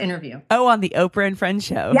his first interview. Oh, on the Oprah and Friends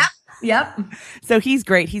show. Yep. So he's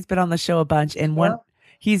great. He's been on the show a bunch, and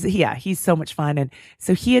he's so much fun. And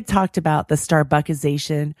so he had talked about the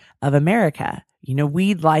Starbuckization of America.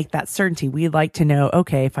 We'd like that certainty. We'd like to know,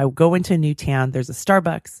 okay, if I go into a new town, there's a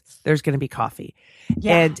Starbucks, there's going to be coffee.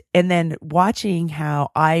 Yeah. And then watching how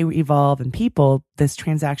I evolve in people, this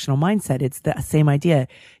transactional mindset, it's the same idea.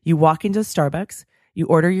 You walk into Starbucks, you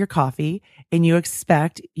order your coffee, and you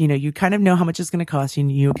expect, you kind of know how much it's going to cost you,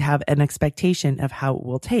 and you have an expectation of how it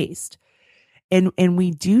will taste. And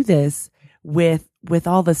we do this with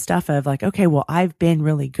all the stuff of like, okay, well, I've been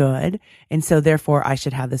really good, and so therefore I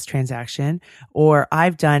should have this transaction, or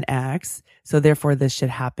I've done X, so therefore this should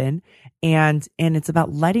happen. And it's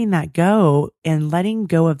about letting that go and letting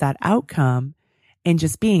go of that outcome and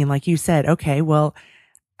just being, like you said, okay, well,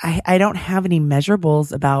 I don't have any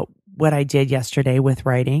measurables about what I did yesterday with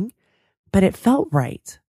writing, but it felt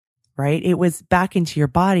right? It was back into your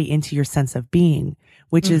body, into your sense of being,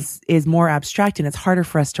 which is more abstract and it's harder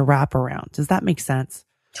for us to wrap around. Does that make sense?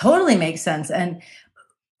 Totally makes sense. And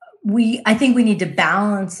I think we need to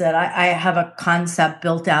balance it. I have a concept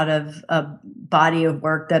built out of a body of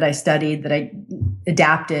work that I studied, that I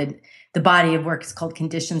adapted. The body of work is called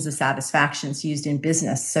conditions of satisfaction. It's used in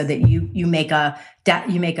business so that you make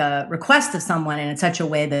a request of someone in such a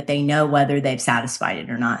way that they know whether they've satisfied it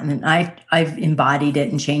or not. And then I've embodied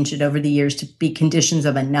it and changed it over the years to be conditions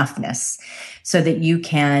of enoughness, so that you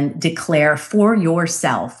can declare for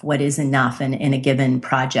yourself what is enough in a given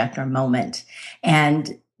project or moment.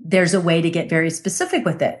 And there's a way to get very specific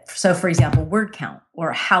with it. So, for example, word count,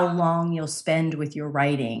 or how long you'll spend with your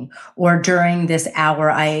writing, or during this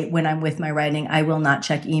hour, when I'm with my writing, I will not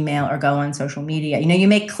check email or go on social media. You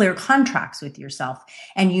make clear contracts with yourself,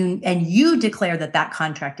 and you declare that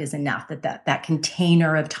contract is enough, that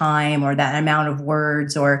container of time, or that amount of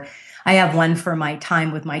words. Or I have one for my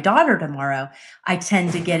time with my daughter tomorrow. I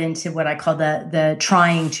tend to get into what I call the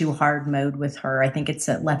trying too hard mode with her. I think it's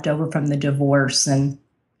a leftover from the divorce, and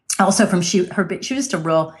also from she was just a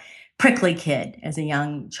real prickly kid as a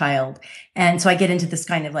young child. And so I get into this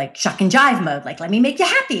kind of like shuck and jive mode, like, let me make you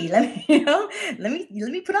happy. Let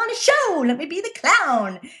me put on a show. Let me be the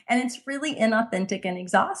clown. And it's really inauthentic and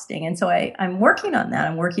exhausting. And so I'm working on that.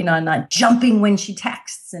 I'm working on not jumping when she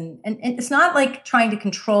texts. And it's not like trying to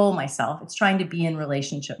control myself. It's trying to be in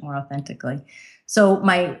relationship more authentically. So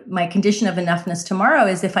my condition of enoughness tomorrow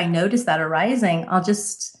is, if I notice that arising, I'll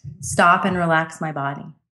just stop and relax my body.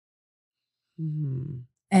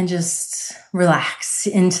 And just relax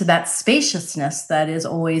into that spaciousness that is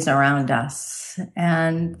always around us.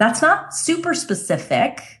 And that's not super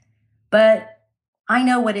specific, but I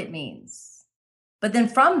know what it means. But then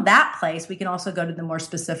from that place, we can also go to the more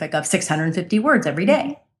specific of 650 words every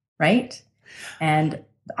day, right? And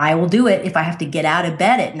I will do it if I have to get out of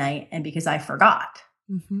bed at night and because I forgot.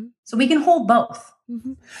 So we can hold both.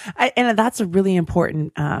 And that's a really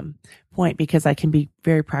important point, because I can be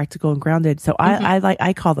very practical and grounded. So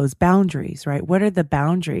I call those boundaries, right? What are the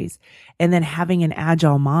boundaries? And then having an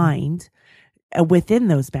agile mind within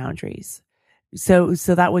those boundaries. So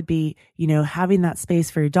that would be, having that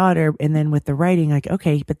space for your daughter. And then with the writing, like,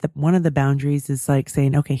 okay, but one of the boundaries is like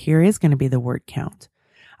saying, okay, here is going to be the word count.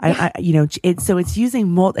 So it's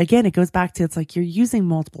using again, it goes back to, it's like you're using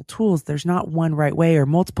multiple tools. There's not one right way or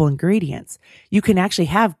multiple ingredients. You can actually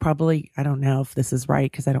have probably, I don't know if this is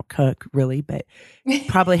right because I don't cook really, but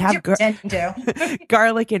probably have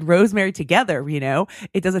garlic and rosemary together,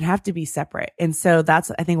 it doesn't have to be separate. And so that's,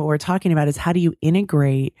 I think what we're talking about is, how do you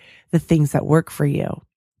integrate the things that work for you?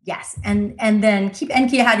 Yes. And then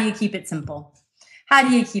how do you keep it simple? How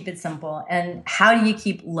do you keep it simple? And how do you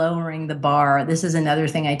keep lowering the bar? This is another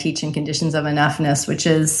thing I teach in Conditions of Enoughness, which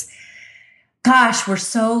is, gosh, we're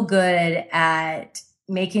so good at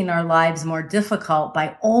making our lives more difficult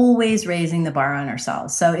by always raising the bar on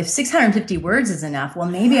ourselves. So if 650 words is enough, well,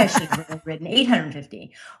 maybe I should have written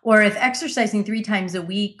 850. Or if exercising 3 times a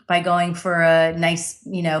week by going for a nice,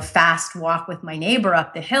 fast walk with my neighbor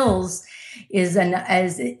up the hills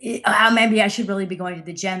maybe I should really be going to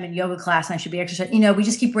the gym and yoga class, and I should be exercising. We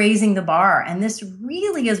just keep raising the bar. And this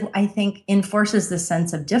really is, I think, enforces the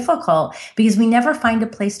sense of difficult, because we never find a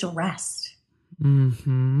place to rest.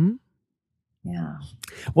 Yeah.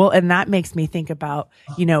 Well, and that makes me think about,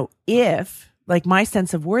 if like my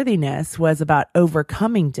sense of worthiness was about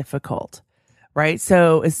overcoming difficult, right?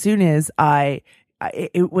 So as soon as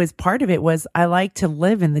it was part of it was, I like to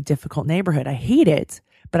live in the difficult neighborhood. I hate it,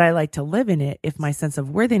 but I like to live in it if my sense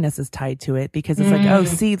of worthiness is tied to it, because it's like, oh,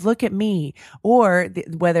 see, look at me. Or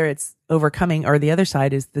whether it's overcoming, or the other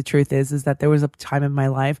side is, the truth is that there was a time in my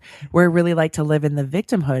life where I really liked to live in the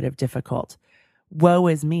victimhood of difficult. Woe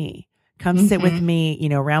is me. Come sit with me,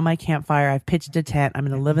 around my campfire. I've pitched a tent. I'm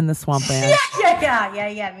going to live in the swampland.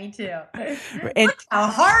 Yeah, me too. And look how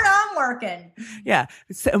hard I'm working. Yeah.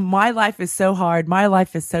 So my life is so hard. My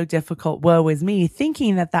life is so difficult. Woe is me,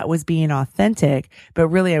 thinking that was being authentic, but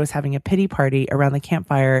really I was having a pity party around the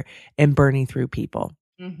campfire and burning through people.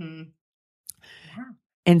 Yeah.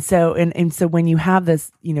 And so when you have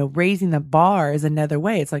this, raising the bar is another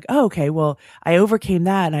way. It's like, oh, okay, well, I overcame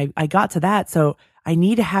that and I got to that. So I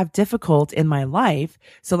need to have difficult in my life.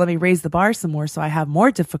 So let me raise the bar some more, so I have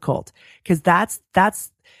more difficult, because that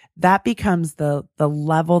becomes the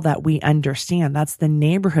level that we understand. That's the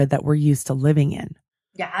neighborhood that we're used to living in.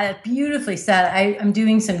 Yeah, beautifully said. I'm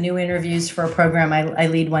doing some new interviews for a program I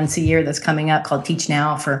lead once a year that's coming up called Teach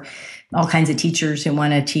Now for all kinds of teachers who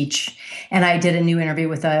want to teach. And I did a new interview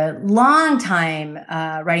with a longtime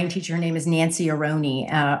writing teacher. Her name is Nancy Arani,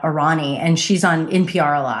 and she's on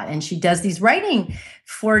NPR a lot. And she does these writing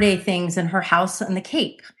 4-day things in her house on the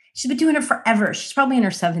Cape. She's been doing it forever. She's probably in her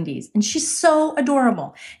 70s, and she's so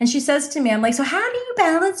adorable. And she says to me, I'm like, so how do you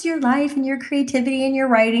balance your life and your creativity and your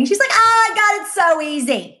writing? She's like, I got it so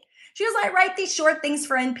easy. She goes, I write these short things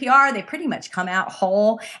for NPR. They pretty much come out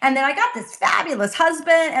whole. And then I got this fabulous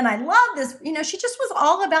husband, and I love this. She just was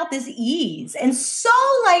all about this ease and so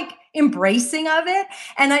like embracing of it.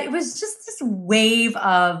 And it was just this wave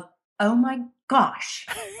of, oh my gosh.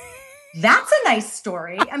 That's a nice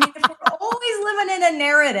story. I mean, if we're always living in a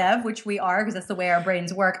narrative, which we are, because that's the way our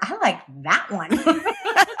brains work, I like that one.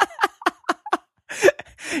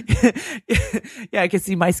 Yeah, I can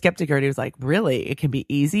see my skeptic already was like, really? It can be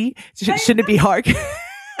easy? Shouldn't it be hard?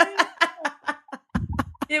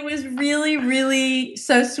 It was really, really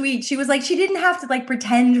so sweet. She was like, she didn't have to like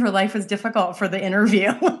pretend her life was difficult for the interview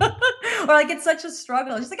or like it's such a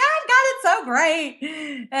struggle. She's like, I've got it so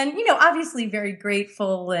great. And, obviously very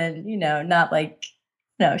grateful and, not like,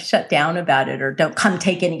 shut down about it or don't come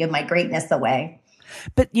take any of my greatness away.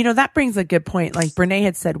 But, that brings a good point. Like Brene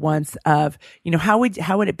had said once of, how would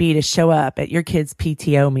it be to show up at your kid's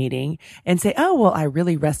PTO meeting and say, oh, well, I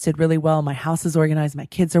really rested really well. My house is organized. My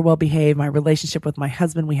kids are well behaved. My relationship with my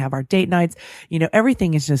husband, we have our date nights.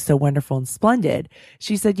 Everything is just so wonderful and splendid.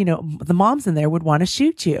 She said, the moms in there would want to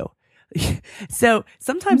shoot you. So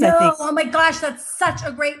sometimes I think, oh my gosh, that's such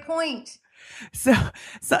a great point. So,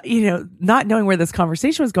 not knowing where this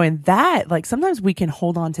conversation was going, that like sometimes we can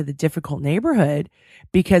hold on to the difficult neighborhood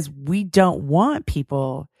because we don't want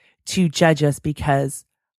people to judge us because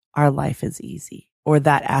our life is easy or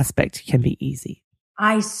that aspect can be easy.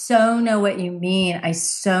 I so know what you mean.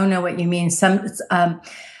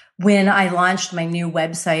 When I launched my new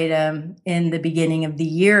website in the beginning of the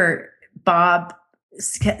year, Bob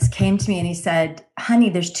came to me and he said, honey,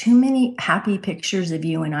 there's too many happy pictures of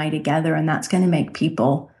you and I together, and that's going to make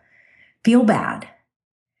people feel bad.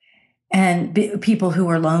 And people who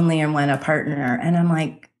are lonely and want a partner. And I'm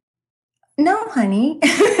like, no, honey,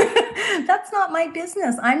 that's not my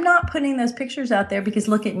business. I'm not putting those pictures out there because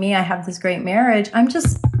look at me, I have this great marriage. I'm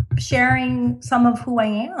just sharing some of who I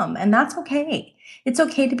am. And that's okay. It's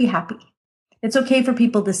okay to be happy. It's okay for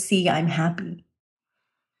people to see I'm happy.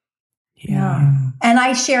 Yeah. And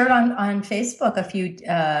I shared on Facebook a few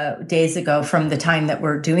days ago from the time that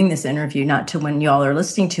we're doing this interview, not to when y'all are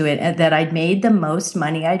listening to it, that I'd made the most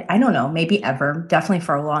money, I don't know, maybe ever, definitely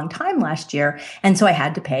for a long time last year. And so I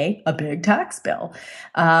had to pay a big tax bill.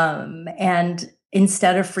 And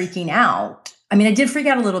instead of freaking out, I mean, I did freak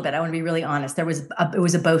out a little bit. I want to be really honest. It was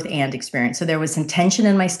a both and experience. So there was some tension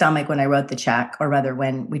in my stomach when I wrote the check, or rather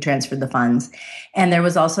when we transferred the funds. And there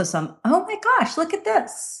was also some, oh my gosh, look at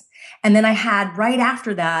this. And then I had right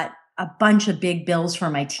after that, a bunch of big bills for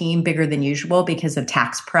my team, bigger than usual because of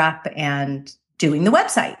tax prep and doing the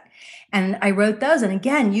website. And I wrote those. And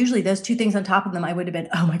again, usually those two things on top of them, I would have been,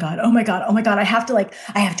 oh my God. I have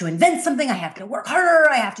to invent something. I have to work harder.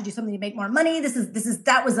 I have to do something to make more money.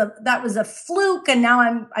 That was a fluke. And now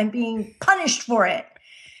I'm being punished for it.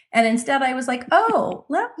 And instead I was like, oh,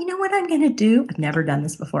 well, you know what I'm going to do? I've never done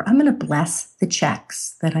this before. I'm going to bless the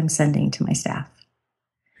checks that I'm sending to my staff.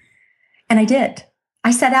 And I did.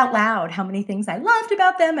 I said out loud how many things I loved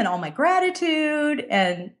about them and all my gratitude.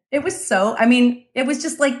 And it was it was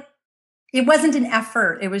just like, it wasn't an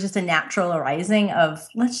effort. It was just a natural arising of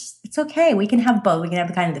it's okay. We can have both. We can have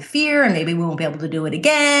the kind of the fear and maybe we won't be able to do it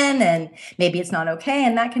again. And maybe it's not okay.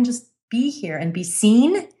 And that can just be here and be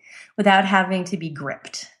seen without having to be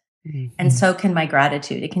gripped. Mm-hmm. And so can my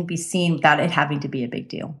gratitude. It can be seen without it having to be a big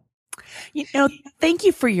deal. Thank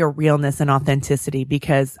you for your realness and authenticity,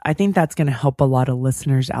 because I think that's going to help a lot of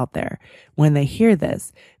listeners out there when they hear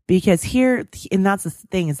this, because and that's the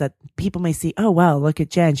thing, is that people may see, oh, wow, look at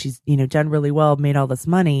Jen. She's, done really well, made all this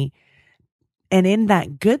money. And in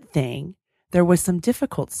that good thing, there was some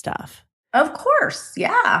difficult stuff. Of course.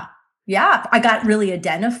 Yeah. Yeah. I got really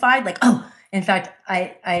identified like, oh, in fact,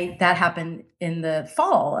 I that happened in the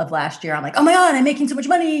fall of last year. I'm like, oh my God, I'm making so much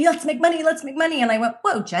money. Let's make money. And I went,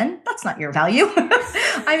 whoa, Jen, that's not your value.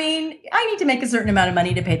 I mean, I need to make a certain amount of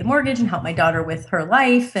money to pay the mortgage and help my daughter with her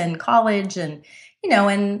life and college and,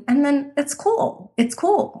 and then it's cool. It's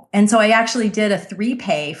cool. And so I actually did a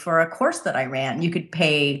 3-pay for a course that I ran. You could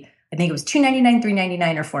pay, I think it was $299,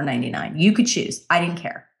 $399, or $499. You could choose. I didn't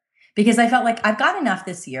care because I felt like I've got enough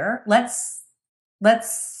this year. Let's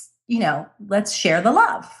let's share the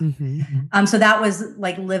love. Mm-hmm. So that was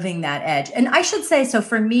like living that edge. And I should say, so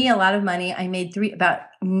for me, a lot of money, I made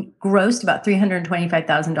grossed about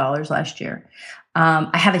 $325,000 last year.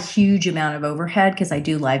 I have a huge amount of overhead because I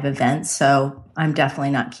do live events. So I'm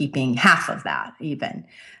definitely not keeping half of that even.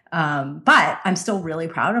 But I'm still really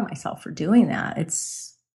proud of myself for doing that. It's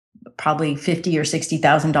probably $50,000 or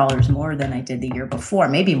 $60,000 more than I did the year before,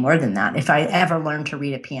 maybe more than that, if I ever learned to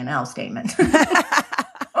read a P&L statement.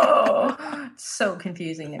 Oh, so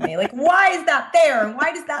confusing to me. Like, why is that there? And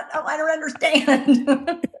why does that? Oh, I don't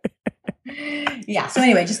understand. Yeah. So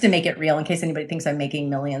anyway, just to make it real, in case anybody thinks I'm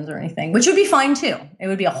making millions or anything, which would be fine too. It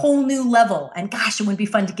would be a whole new level. And gosh, it would be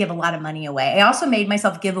fun to give a lot of money away. I also made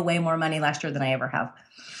myself give away more money last year than I ever have.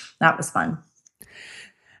 That was fun.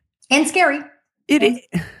 And scary.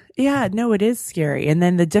 Yeah, no, it is scary. And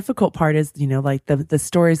then the difficult part is, like the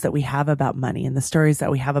stories that we have about money and the stories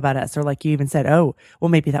that we have about us, or like you even said, oh, well,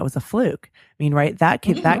 maybe that was a fluke. I mean, right. That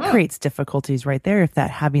creates difficulties right there. If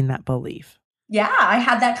having that belief. Yeah. I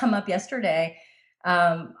had that come up yesterday,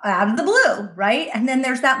 out of the blue. Right. And then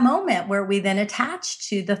there's that moment where we then attach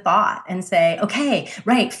to the thought and say, okay,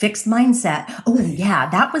 right. Fixed mindset. Oh yeah.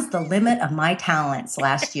 That was the limit of my talents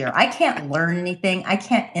last year. I can't learn anything. I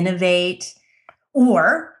can't innovate.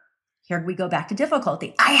 Or here we go back to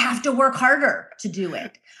difficulty. I have to work harder to do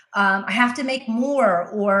it. I have to make more,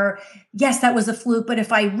 or yes, that was a fluke, but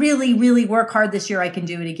if I really, really work hard this year, I can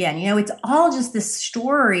do it again. It's all just this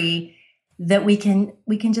story that we can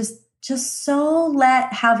just so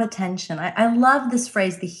have attention. I love this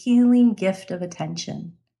phrase, the healing gift of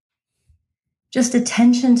attention. Just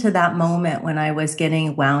attention to that moment when I was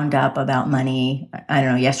getting wound up about money, I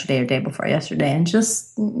don't know, yesterday or day before yesterday, and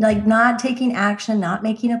just like not taking action, not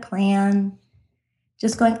making a plan,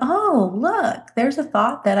 just going, oh, look, there's a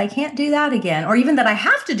thought that I can't do that again, or even that I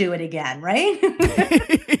have to do it again, right?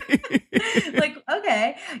 Like,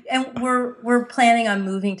 okay. And we're planning on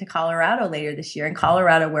moving to Colorado later this year. And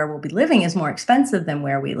Colorado, where we'll be living, is more expensive than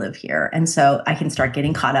where we live here. And so I can start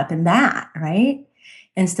getting caught up in that, right?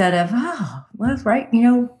 Instead of, oh, well, that's right,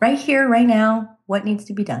 right here, right now, what needs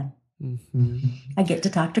to be done? Mm-hmm. I get to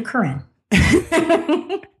talk to Corinne.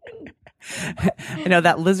 I know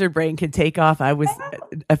that lizard brain can take off. I was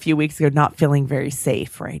a few weeks ago not feeling very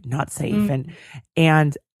safe, right? Not safe. Mm-hmm.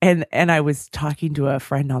 And I was talking to a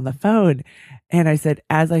friend on the phone, and I said,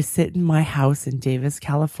 as I sit in my house in Davis,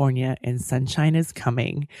 California, and sunshine is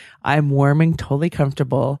coming, I'm warm and totally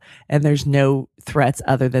comfortable, and there's no threats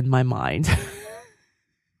other than my mind.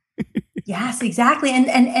 Yes, exactly.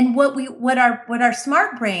 And what our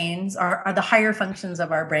smart brains are the higher functions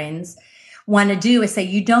of our brains want to do is say,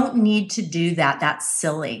 you don't need to do that. That's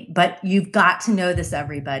silly. But you've got to know this,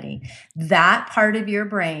 everybody. That part of your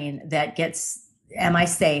brain that gets, am I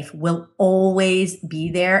safe, will always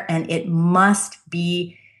be there. And it must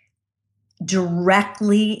be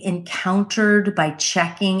directly encountered by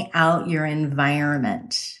checking out your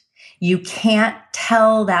environment. You can't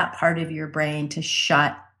tell that part of your brain to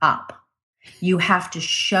shut up. You have to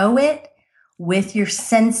show it with your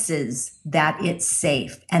senses that it's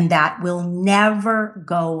safe, and that will never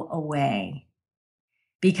go away.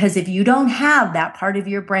 Because if you don't have that part of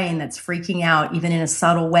your brain that's freaking out, even in a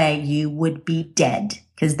subtle way, you would be dead,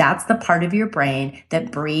 because that's the part of your brain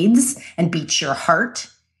that breathes and beats your heart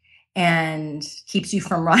and keeps you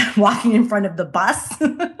from walking in front of the bus.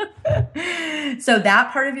 So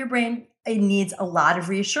that part of your brain, it needs a lot of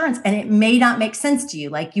reassurance, and it may not make sense to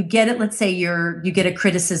you. Like you get it. Let's say you get a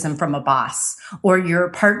criticism from a boss, or your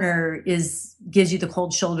partner gives you the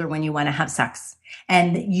cold shoulder when you want to have sex,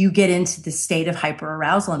 and you get into this state of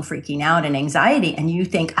hyperarousal and freaking out and anxiety. And you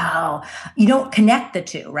think, oh, you don't connect the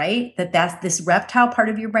two, right? That's this reptile part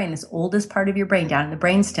of your brain, this oldest part of your brain down in the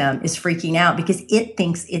brainstem, is freaking out because it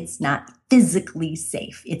thinks it's not physically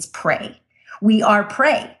safe. It's prey. We are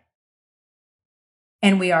prey.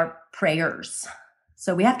 And we are prayers.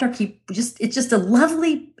 So we have to it's just a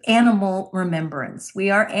lovely animal remembrance. We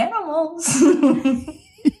are animals. Some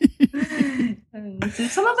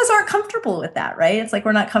of us aren't comfortable with that, right? It's like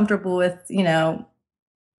we're not comfortable with,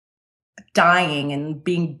 dying and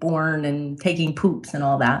being born and taking poops and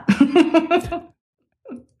all that.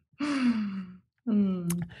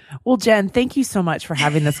 Well, Jen, thank you so much for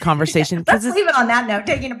having this conversation. Let's leave it on that note,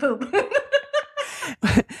 taking a poop.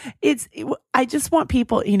 I just want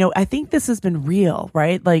people, I think this has been real,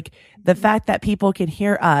 right? Like the fact that people can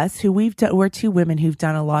hear us, we're two women who've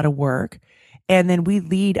done a lot of work, and then we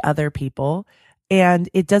lead other people. And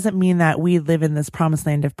it doesn't mean that we live in this promised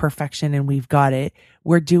land of perfection and we've got it.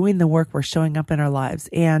 We're doing the work. We're showing up in our lives.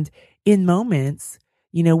 And in moments,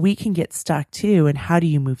 we can get stuck too. And how do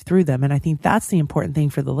you move through them? And I think that's the important thing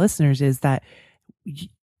for the listeners is that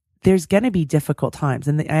there's going to be difficult times.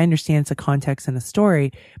 And I understand it's a context and a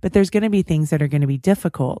story, but there's going to be things that are going to be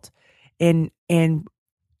difficult. And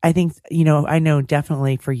I think, I know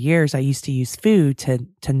definitely for years I used to use food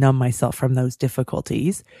to numb myself from those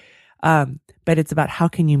difficulties. But it's about how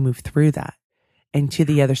can you move through that and to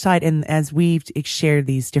the other side. And as we've shared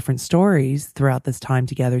these different stories throughout this time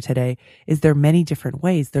together today, is there many different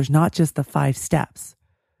ways. There's not just the 5 steps.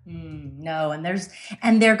 No, and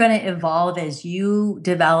they're going to evolve as you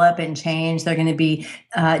develop and change. They're going to be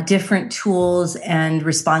different tools and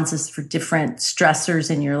responses for different stressors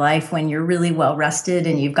in your life. When you're really well rested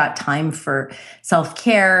and you've got time for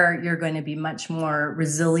self-care, you're going to be much more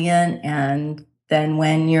resilient than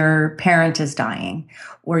when your parent is dying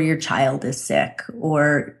or your child is sick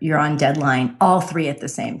or you're on deadline, all 3 at the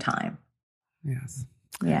same time. Yes.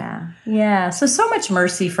 Yeah. So much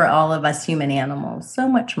mercy for all of us human animals, so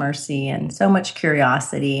much mercy and so much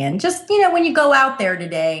curiosity. And just, when you go out there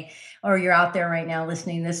today or you're out there right now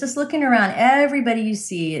listening to this, just looking around, everybody you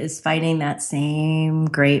see is fighting that same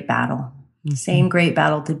great battle, same great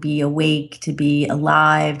battle to be awake, to be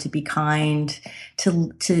alive, to be kind,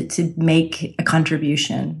 to make a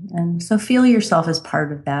contribution. And so feel yourself as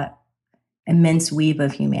part of that immense weave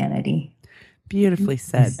of humanity. Beautifully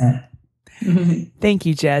said. Thank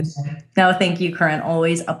you, Jen. No, thank you, Corinne.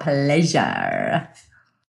 Always a pleasure.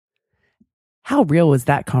 How real was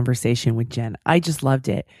that conversation with Jen? I just loved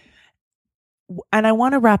it. And I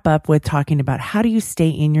want to wrap up with talking about how do you stay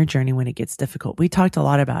in your journey when it gets difficult? We talked a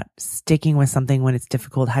lot about sticking with something when it's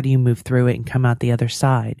difficult. How do you move through it and come out the other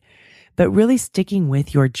side? But really sticking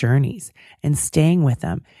with your journeys and staying with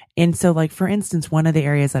them. And so like, for instance, one of the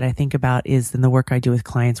areas that I think about is in the work I do with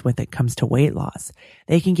clients when it comes to weight loss.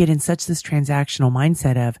 They can get in such this transactional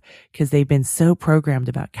mindset of, because they've been so programmed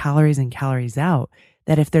about calories in, calories out,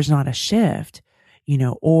 that if there's not a shift,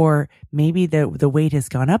 or maybe the weight has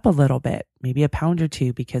gone up a little bit, maybe a pound or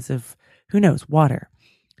 2 because of, who knows, water,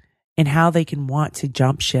 and how they can want to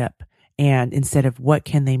jump ship. And instead of what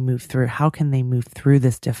can they move through, how can they move through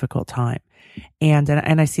this difficult time? And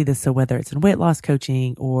I see this, so whether it's in weight loss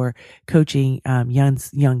coaching or coaching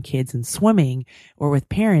young kids in swimming or with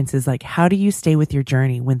parents, is like, how do you stay with your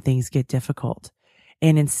journey when things get difficult?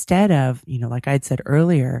 And instead of, like I'd said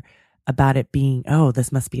earlier about it being, oh,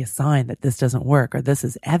 this must be a sign that this doesn't work, or this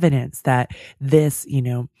is evidence that this,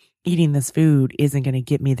 eating this food isn't going to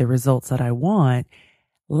get me the results that I want.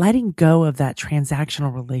 Letting go of that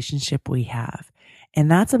transactional relationship we have. And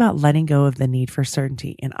that's about letting go of the need for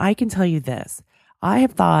certainty. And I can tell you this, I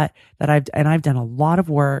have thought that I've done a lot of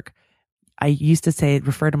work. I used to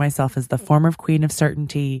refer to myself as the former queen of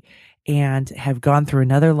certainty, and have gone through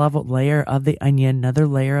another layer of the onion, another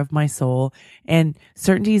layer of my soul. And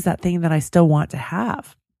certainty is that thing that I still want to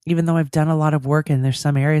have, even though I've done a lot of work and there's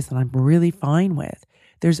some areas that I'm really fine with.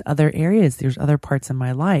 There's other areas, there's other parts in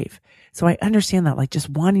my life. So I understand that, like just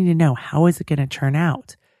wanting to know, how is it going to turn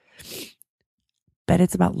out? But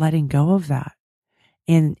it's about letting go of that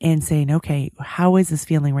and saying, okay, how is this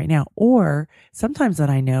feeling right now? Or sometimes that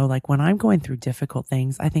I know, like when I'm going through difficult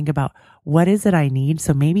things, I think about what is it I need?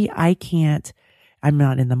 So maybe I'm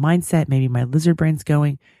not in the mindset, maybe my lizard brain's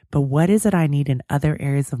going, but what is it I need in other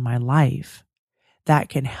areas of my life that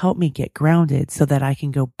can help me get grounded so that I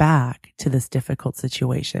can go back to this difficult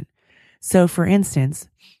situation? So for instance,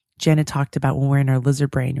 Jenna talked about when we're in our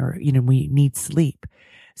lizard brain, or, we need sleep.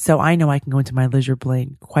 So I know I can go into my lizard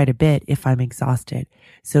brain quite a bit if I'm exhausted.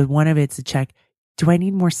 So one of it's to check, do I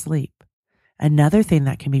need more sleep? Another thing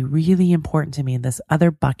that can be really important to me in this other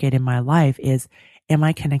bucket in my life is, am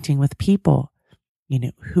I connecting with people?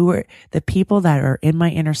 Who are the people that are in my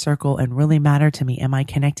inner circle and really matter to me? Am I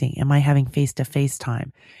connecting? Am I having face-to-face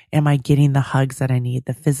time? Am I getting the hugs that I need,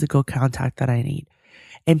 the physical contact that I need?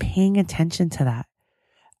 And paying attention to that.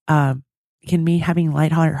 Can be having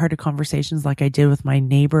lighthearted conversations like I did with my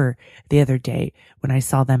neighbor the other day when I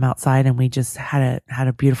saw them outside, and we just had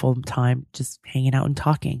a beautiful time just hanging out and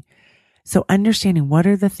talking. So understanding what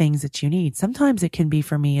are the things that you need. Sometimes it can be,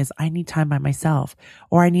 for me, is I need time by myself,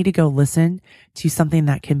 or I need to go listen to something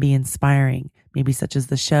that can be inspiring, maybe such as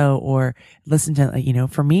the show, or listen to,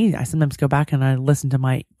 for me, I sometimes go back and I listen to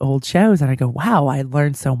my old shows and I go, wow, I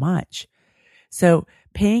learned so much. So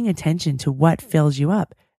paying attention to what fills you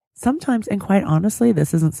up. Sometimes, and quite honestly,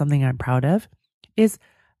 this isn't something I'm proud of, is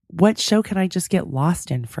what show can I just get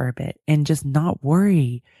lost in for a bit and just not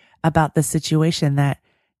worry about the situation that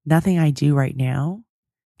nothing I do right now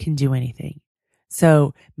can do anything.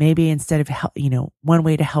 So maybe instead of, one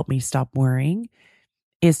way to help me stop worrying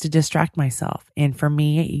is to distract myself. And for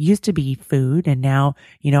me, it used to be food. And now,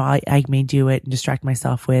 I may do it and distract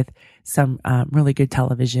myself with some really good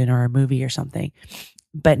television or a movie or something,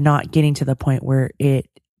 but not getting to the point where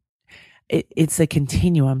it's a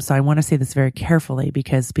continuum. So I want to say this very carefully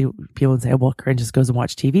because people would say, well, Corinne just goes and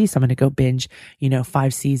watch TV. So I'm going to go binge,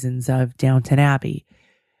 5 seasons of Downton Abbey.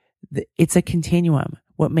 It's a continuum.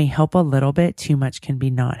 What may help a little bit, too much can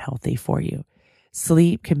be not healthy for you.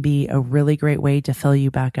 Sleep can be a really great way to fill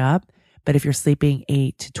you back up. But if you're sleeping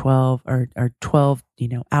 8 to 12 or 12,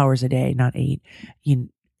 hours a day, not 8,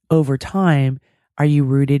 over time, are you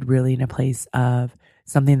rooted really in a place of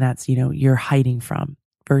something that's, you're hiding from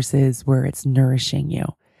versus where it's nourishing you,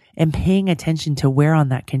 and paying attention to where on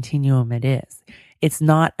that continuum it is. It's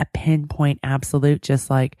not a pinpoint absolute, just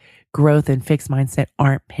like growth and fixed mindset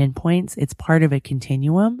aren't pinpoints. It's part of a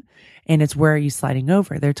continuum, and it's where are you sliding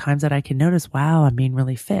over? There are times that I can notice, wow, I'm being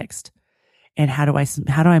really fixed. And how do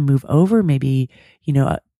I move over maybe,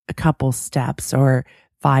 a couple steps or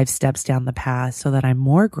 5 steps down the path so that I'm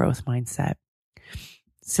more growth mindset.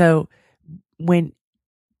 So when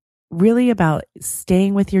really about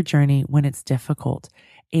staying with your journey when it's difficult,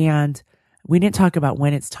 and we didn't talk about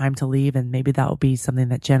when it's time to leave, and maybe that will be something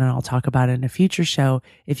that Jen and I'll talk about in a future show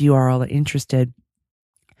if you are all interested.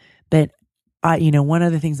 But one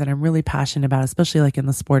of the things that I'm really passionate about, especially like in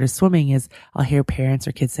the sport of swimming, is I'll hear parents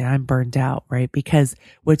or kids say, I'm burned out, right? Because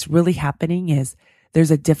what's really happening is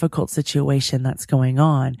there's a difficult situation that's going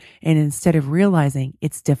on. And instead of realizing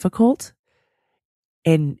it's difficult,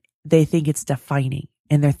 and they think it's defining,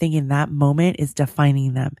 and they're thinking that moment is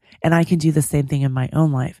defining them. And I can do the same thing in my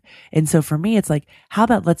own life. And so for me, it's like, how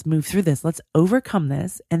about let's move through this? Let's overcome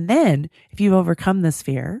this. And then if you've overcome this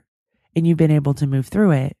fear and you've been able to move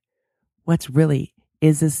through it,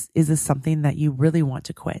 is this something that you really want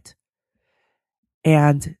to quit?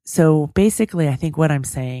 And so basically, I think what I'm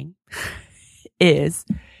saying is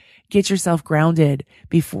get yourself grounded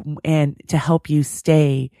before, and to help you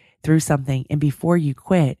stay through something. And before you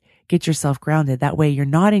quit, get yourself grounded. That way you're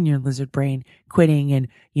not in your lizard brain quitting and,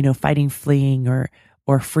 fighting, fleeing or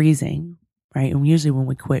freezing, right? And usually when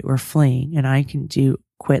we quit, we're fleeing, and I can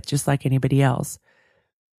quit just like anybody else,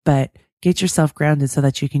 but get yourself grounded so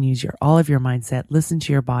that you can use all of your mindset, listen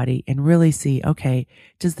to your body, and really see, okay,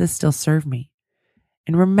 does this still serve me?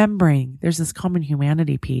 And remembering there's this common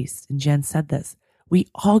humanity piece. And Jen said this, we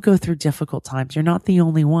all go through difficult times. You're not the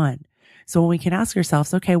only one. So when we can ask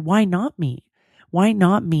ourselves, okay, why not me? Why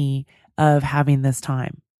not me of having this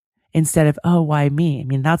time? Instead of, oh, why me? I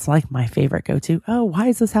mean, that's like my favorite go-to. Oh, why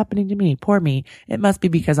is this happening to me? Poor me. It must be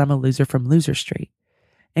because I'm a loser from Loser Street.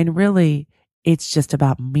 And really, it's just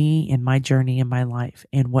about me and my journey in my life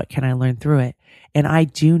and what can I learn through it. And I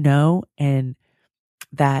do know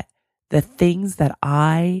that the things that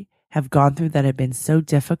I have gone through that have been so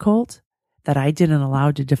difficult that I didn't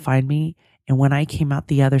allow to define me. And when I came out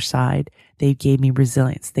the other side, they gave me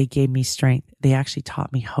resilience. They gave me strength. They actually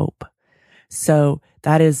taught me hope. So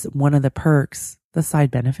that is one of the perks, the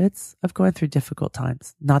side benefits of going through difficult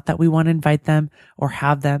times. Not that we want to invite them or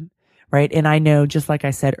have them, right? And I know, just like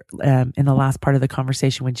I said in the last part of the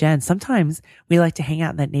conversation with Jen, sometimes we like to hang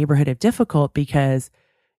out in that neighborhood of difficult because,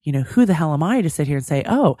 who the hell am I to sit here and say,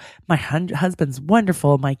 oh, my husband's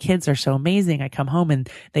wonderful. My kids are so amazing. I come home and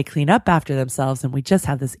they clean up after themselves and we just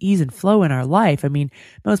have this ease and flow in our life. I mean,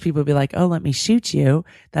 most people would be like, oh, let me shoot you.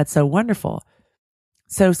 That's so wonderful.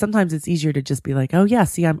 So sometimes it's easier to just be like, oh yeah,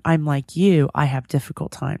 see, I'm like you. I have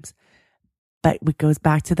difficult times. But it goes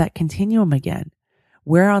back to that continuum again.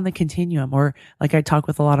 Where on the continuum, or like I talk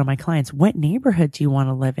with a lot of my clients, what neighborhood do you want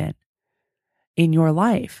to live in your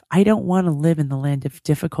life? I don't want to live in the land of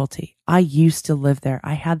difficulty. I used to live there.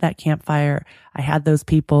 I had that campfire. I had those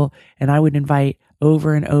people, and I would invite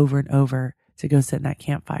over and over and over to go sit in that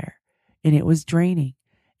campfire. And it was draining.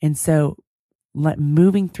 And so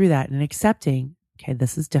moving through that and accepting, okay,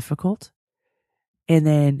 this is difficult. And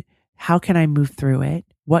then how can I move through it?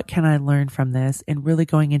 What can I learn from this? And really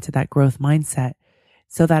going into that growth mindset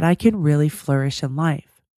so that I can really flourish in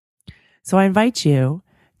life. So I invite you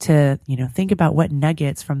to, think about what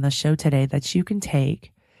nuggets from the show today that you can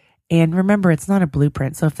take. And remember, it's not a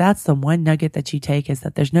blueprint. So if that's the one nugget that you take, is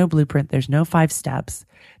that there's no blueprint, there's no 5 steps.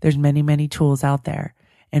 There's many, many tools out there,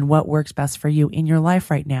 and what works best for you in your life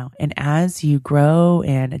right now. And as you grow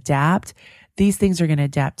and adapt, these things are going to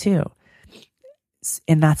adapt too.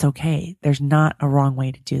 And that's okay. There's not a wrong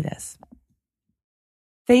way to do this.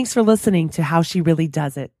 Thanks for listening to How She Really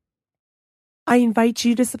Does It. I invite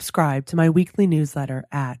you to subscribe to my weekly newsletter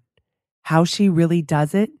at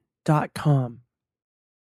howshereallydoesit.com.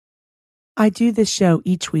 I do this show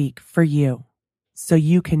each week for you, so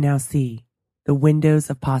you can now see the windows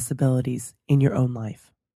of possibilities in your own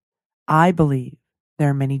life. I believe there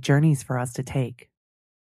are many journeys for us to take.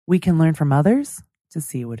 We can learn from others to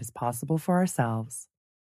see what is possible for ourselves.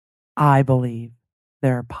 I believe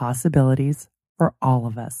there are possibilities for all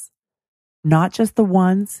of us, not just the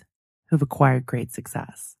ones who've acquired great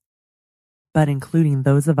success, but including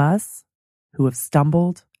those of us who have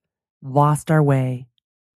stumbled, lost our way,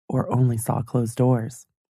 or only saw closed doors.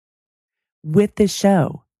 With this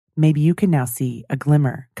show, maybe you can now see a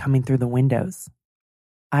glimmer coming through the windows.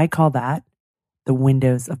 I call that the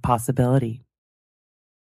windows of possibility.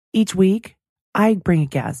 Each week, I bring a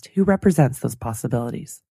guest who represents those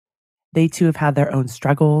possibilities. They too have had their own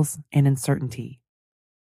struggles and uncertainty,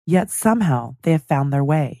 yet somehow they have found their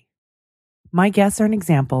way. My guests are an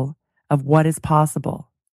example of what is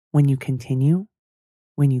possible when you continue,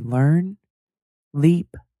 when you learn,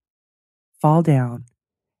 leap, fall down,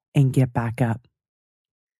 and get back up.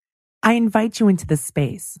 I invite you into this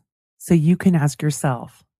space so you can ask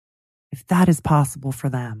yourself, if that is possible for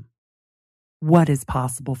them, what is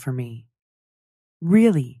possible for me?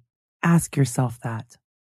 Really ask yourself that.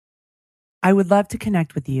 I would love to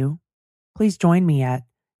connect with you. Please join me at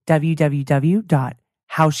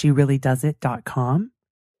www.howshereallydoesit.com.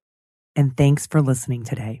 And thanks for listening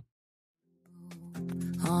today.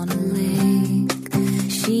 On a lake,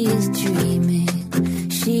 she is dreaming,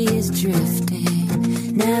 she is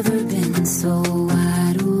drifting, never been so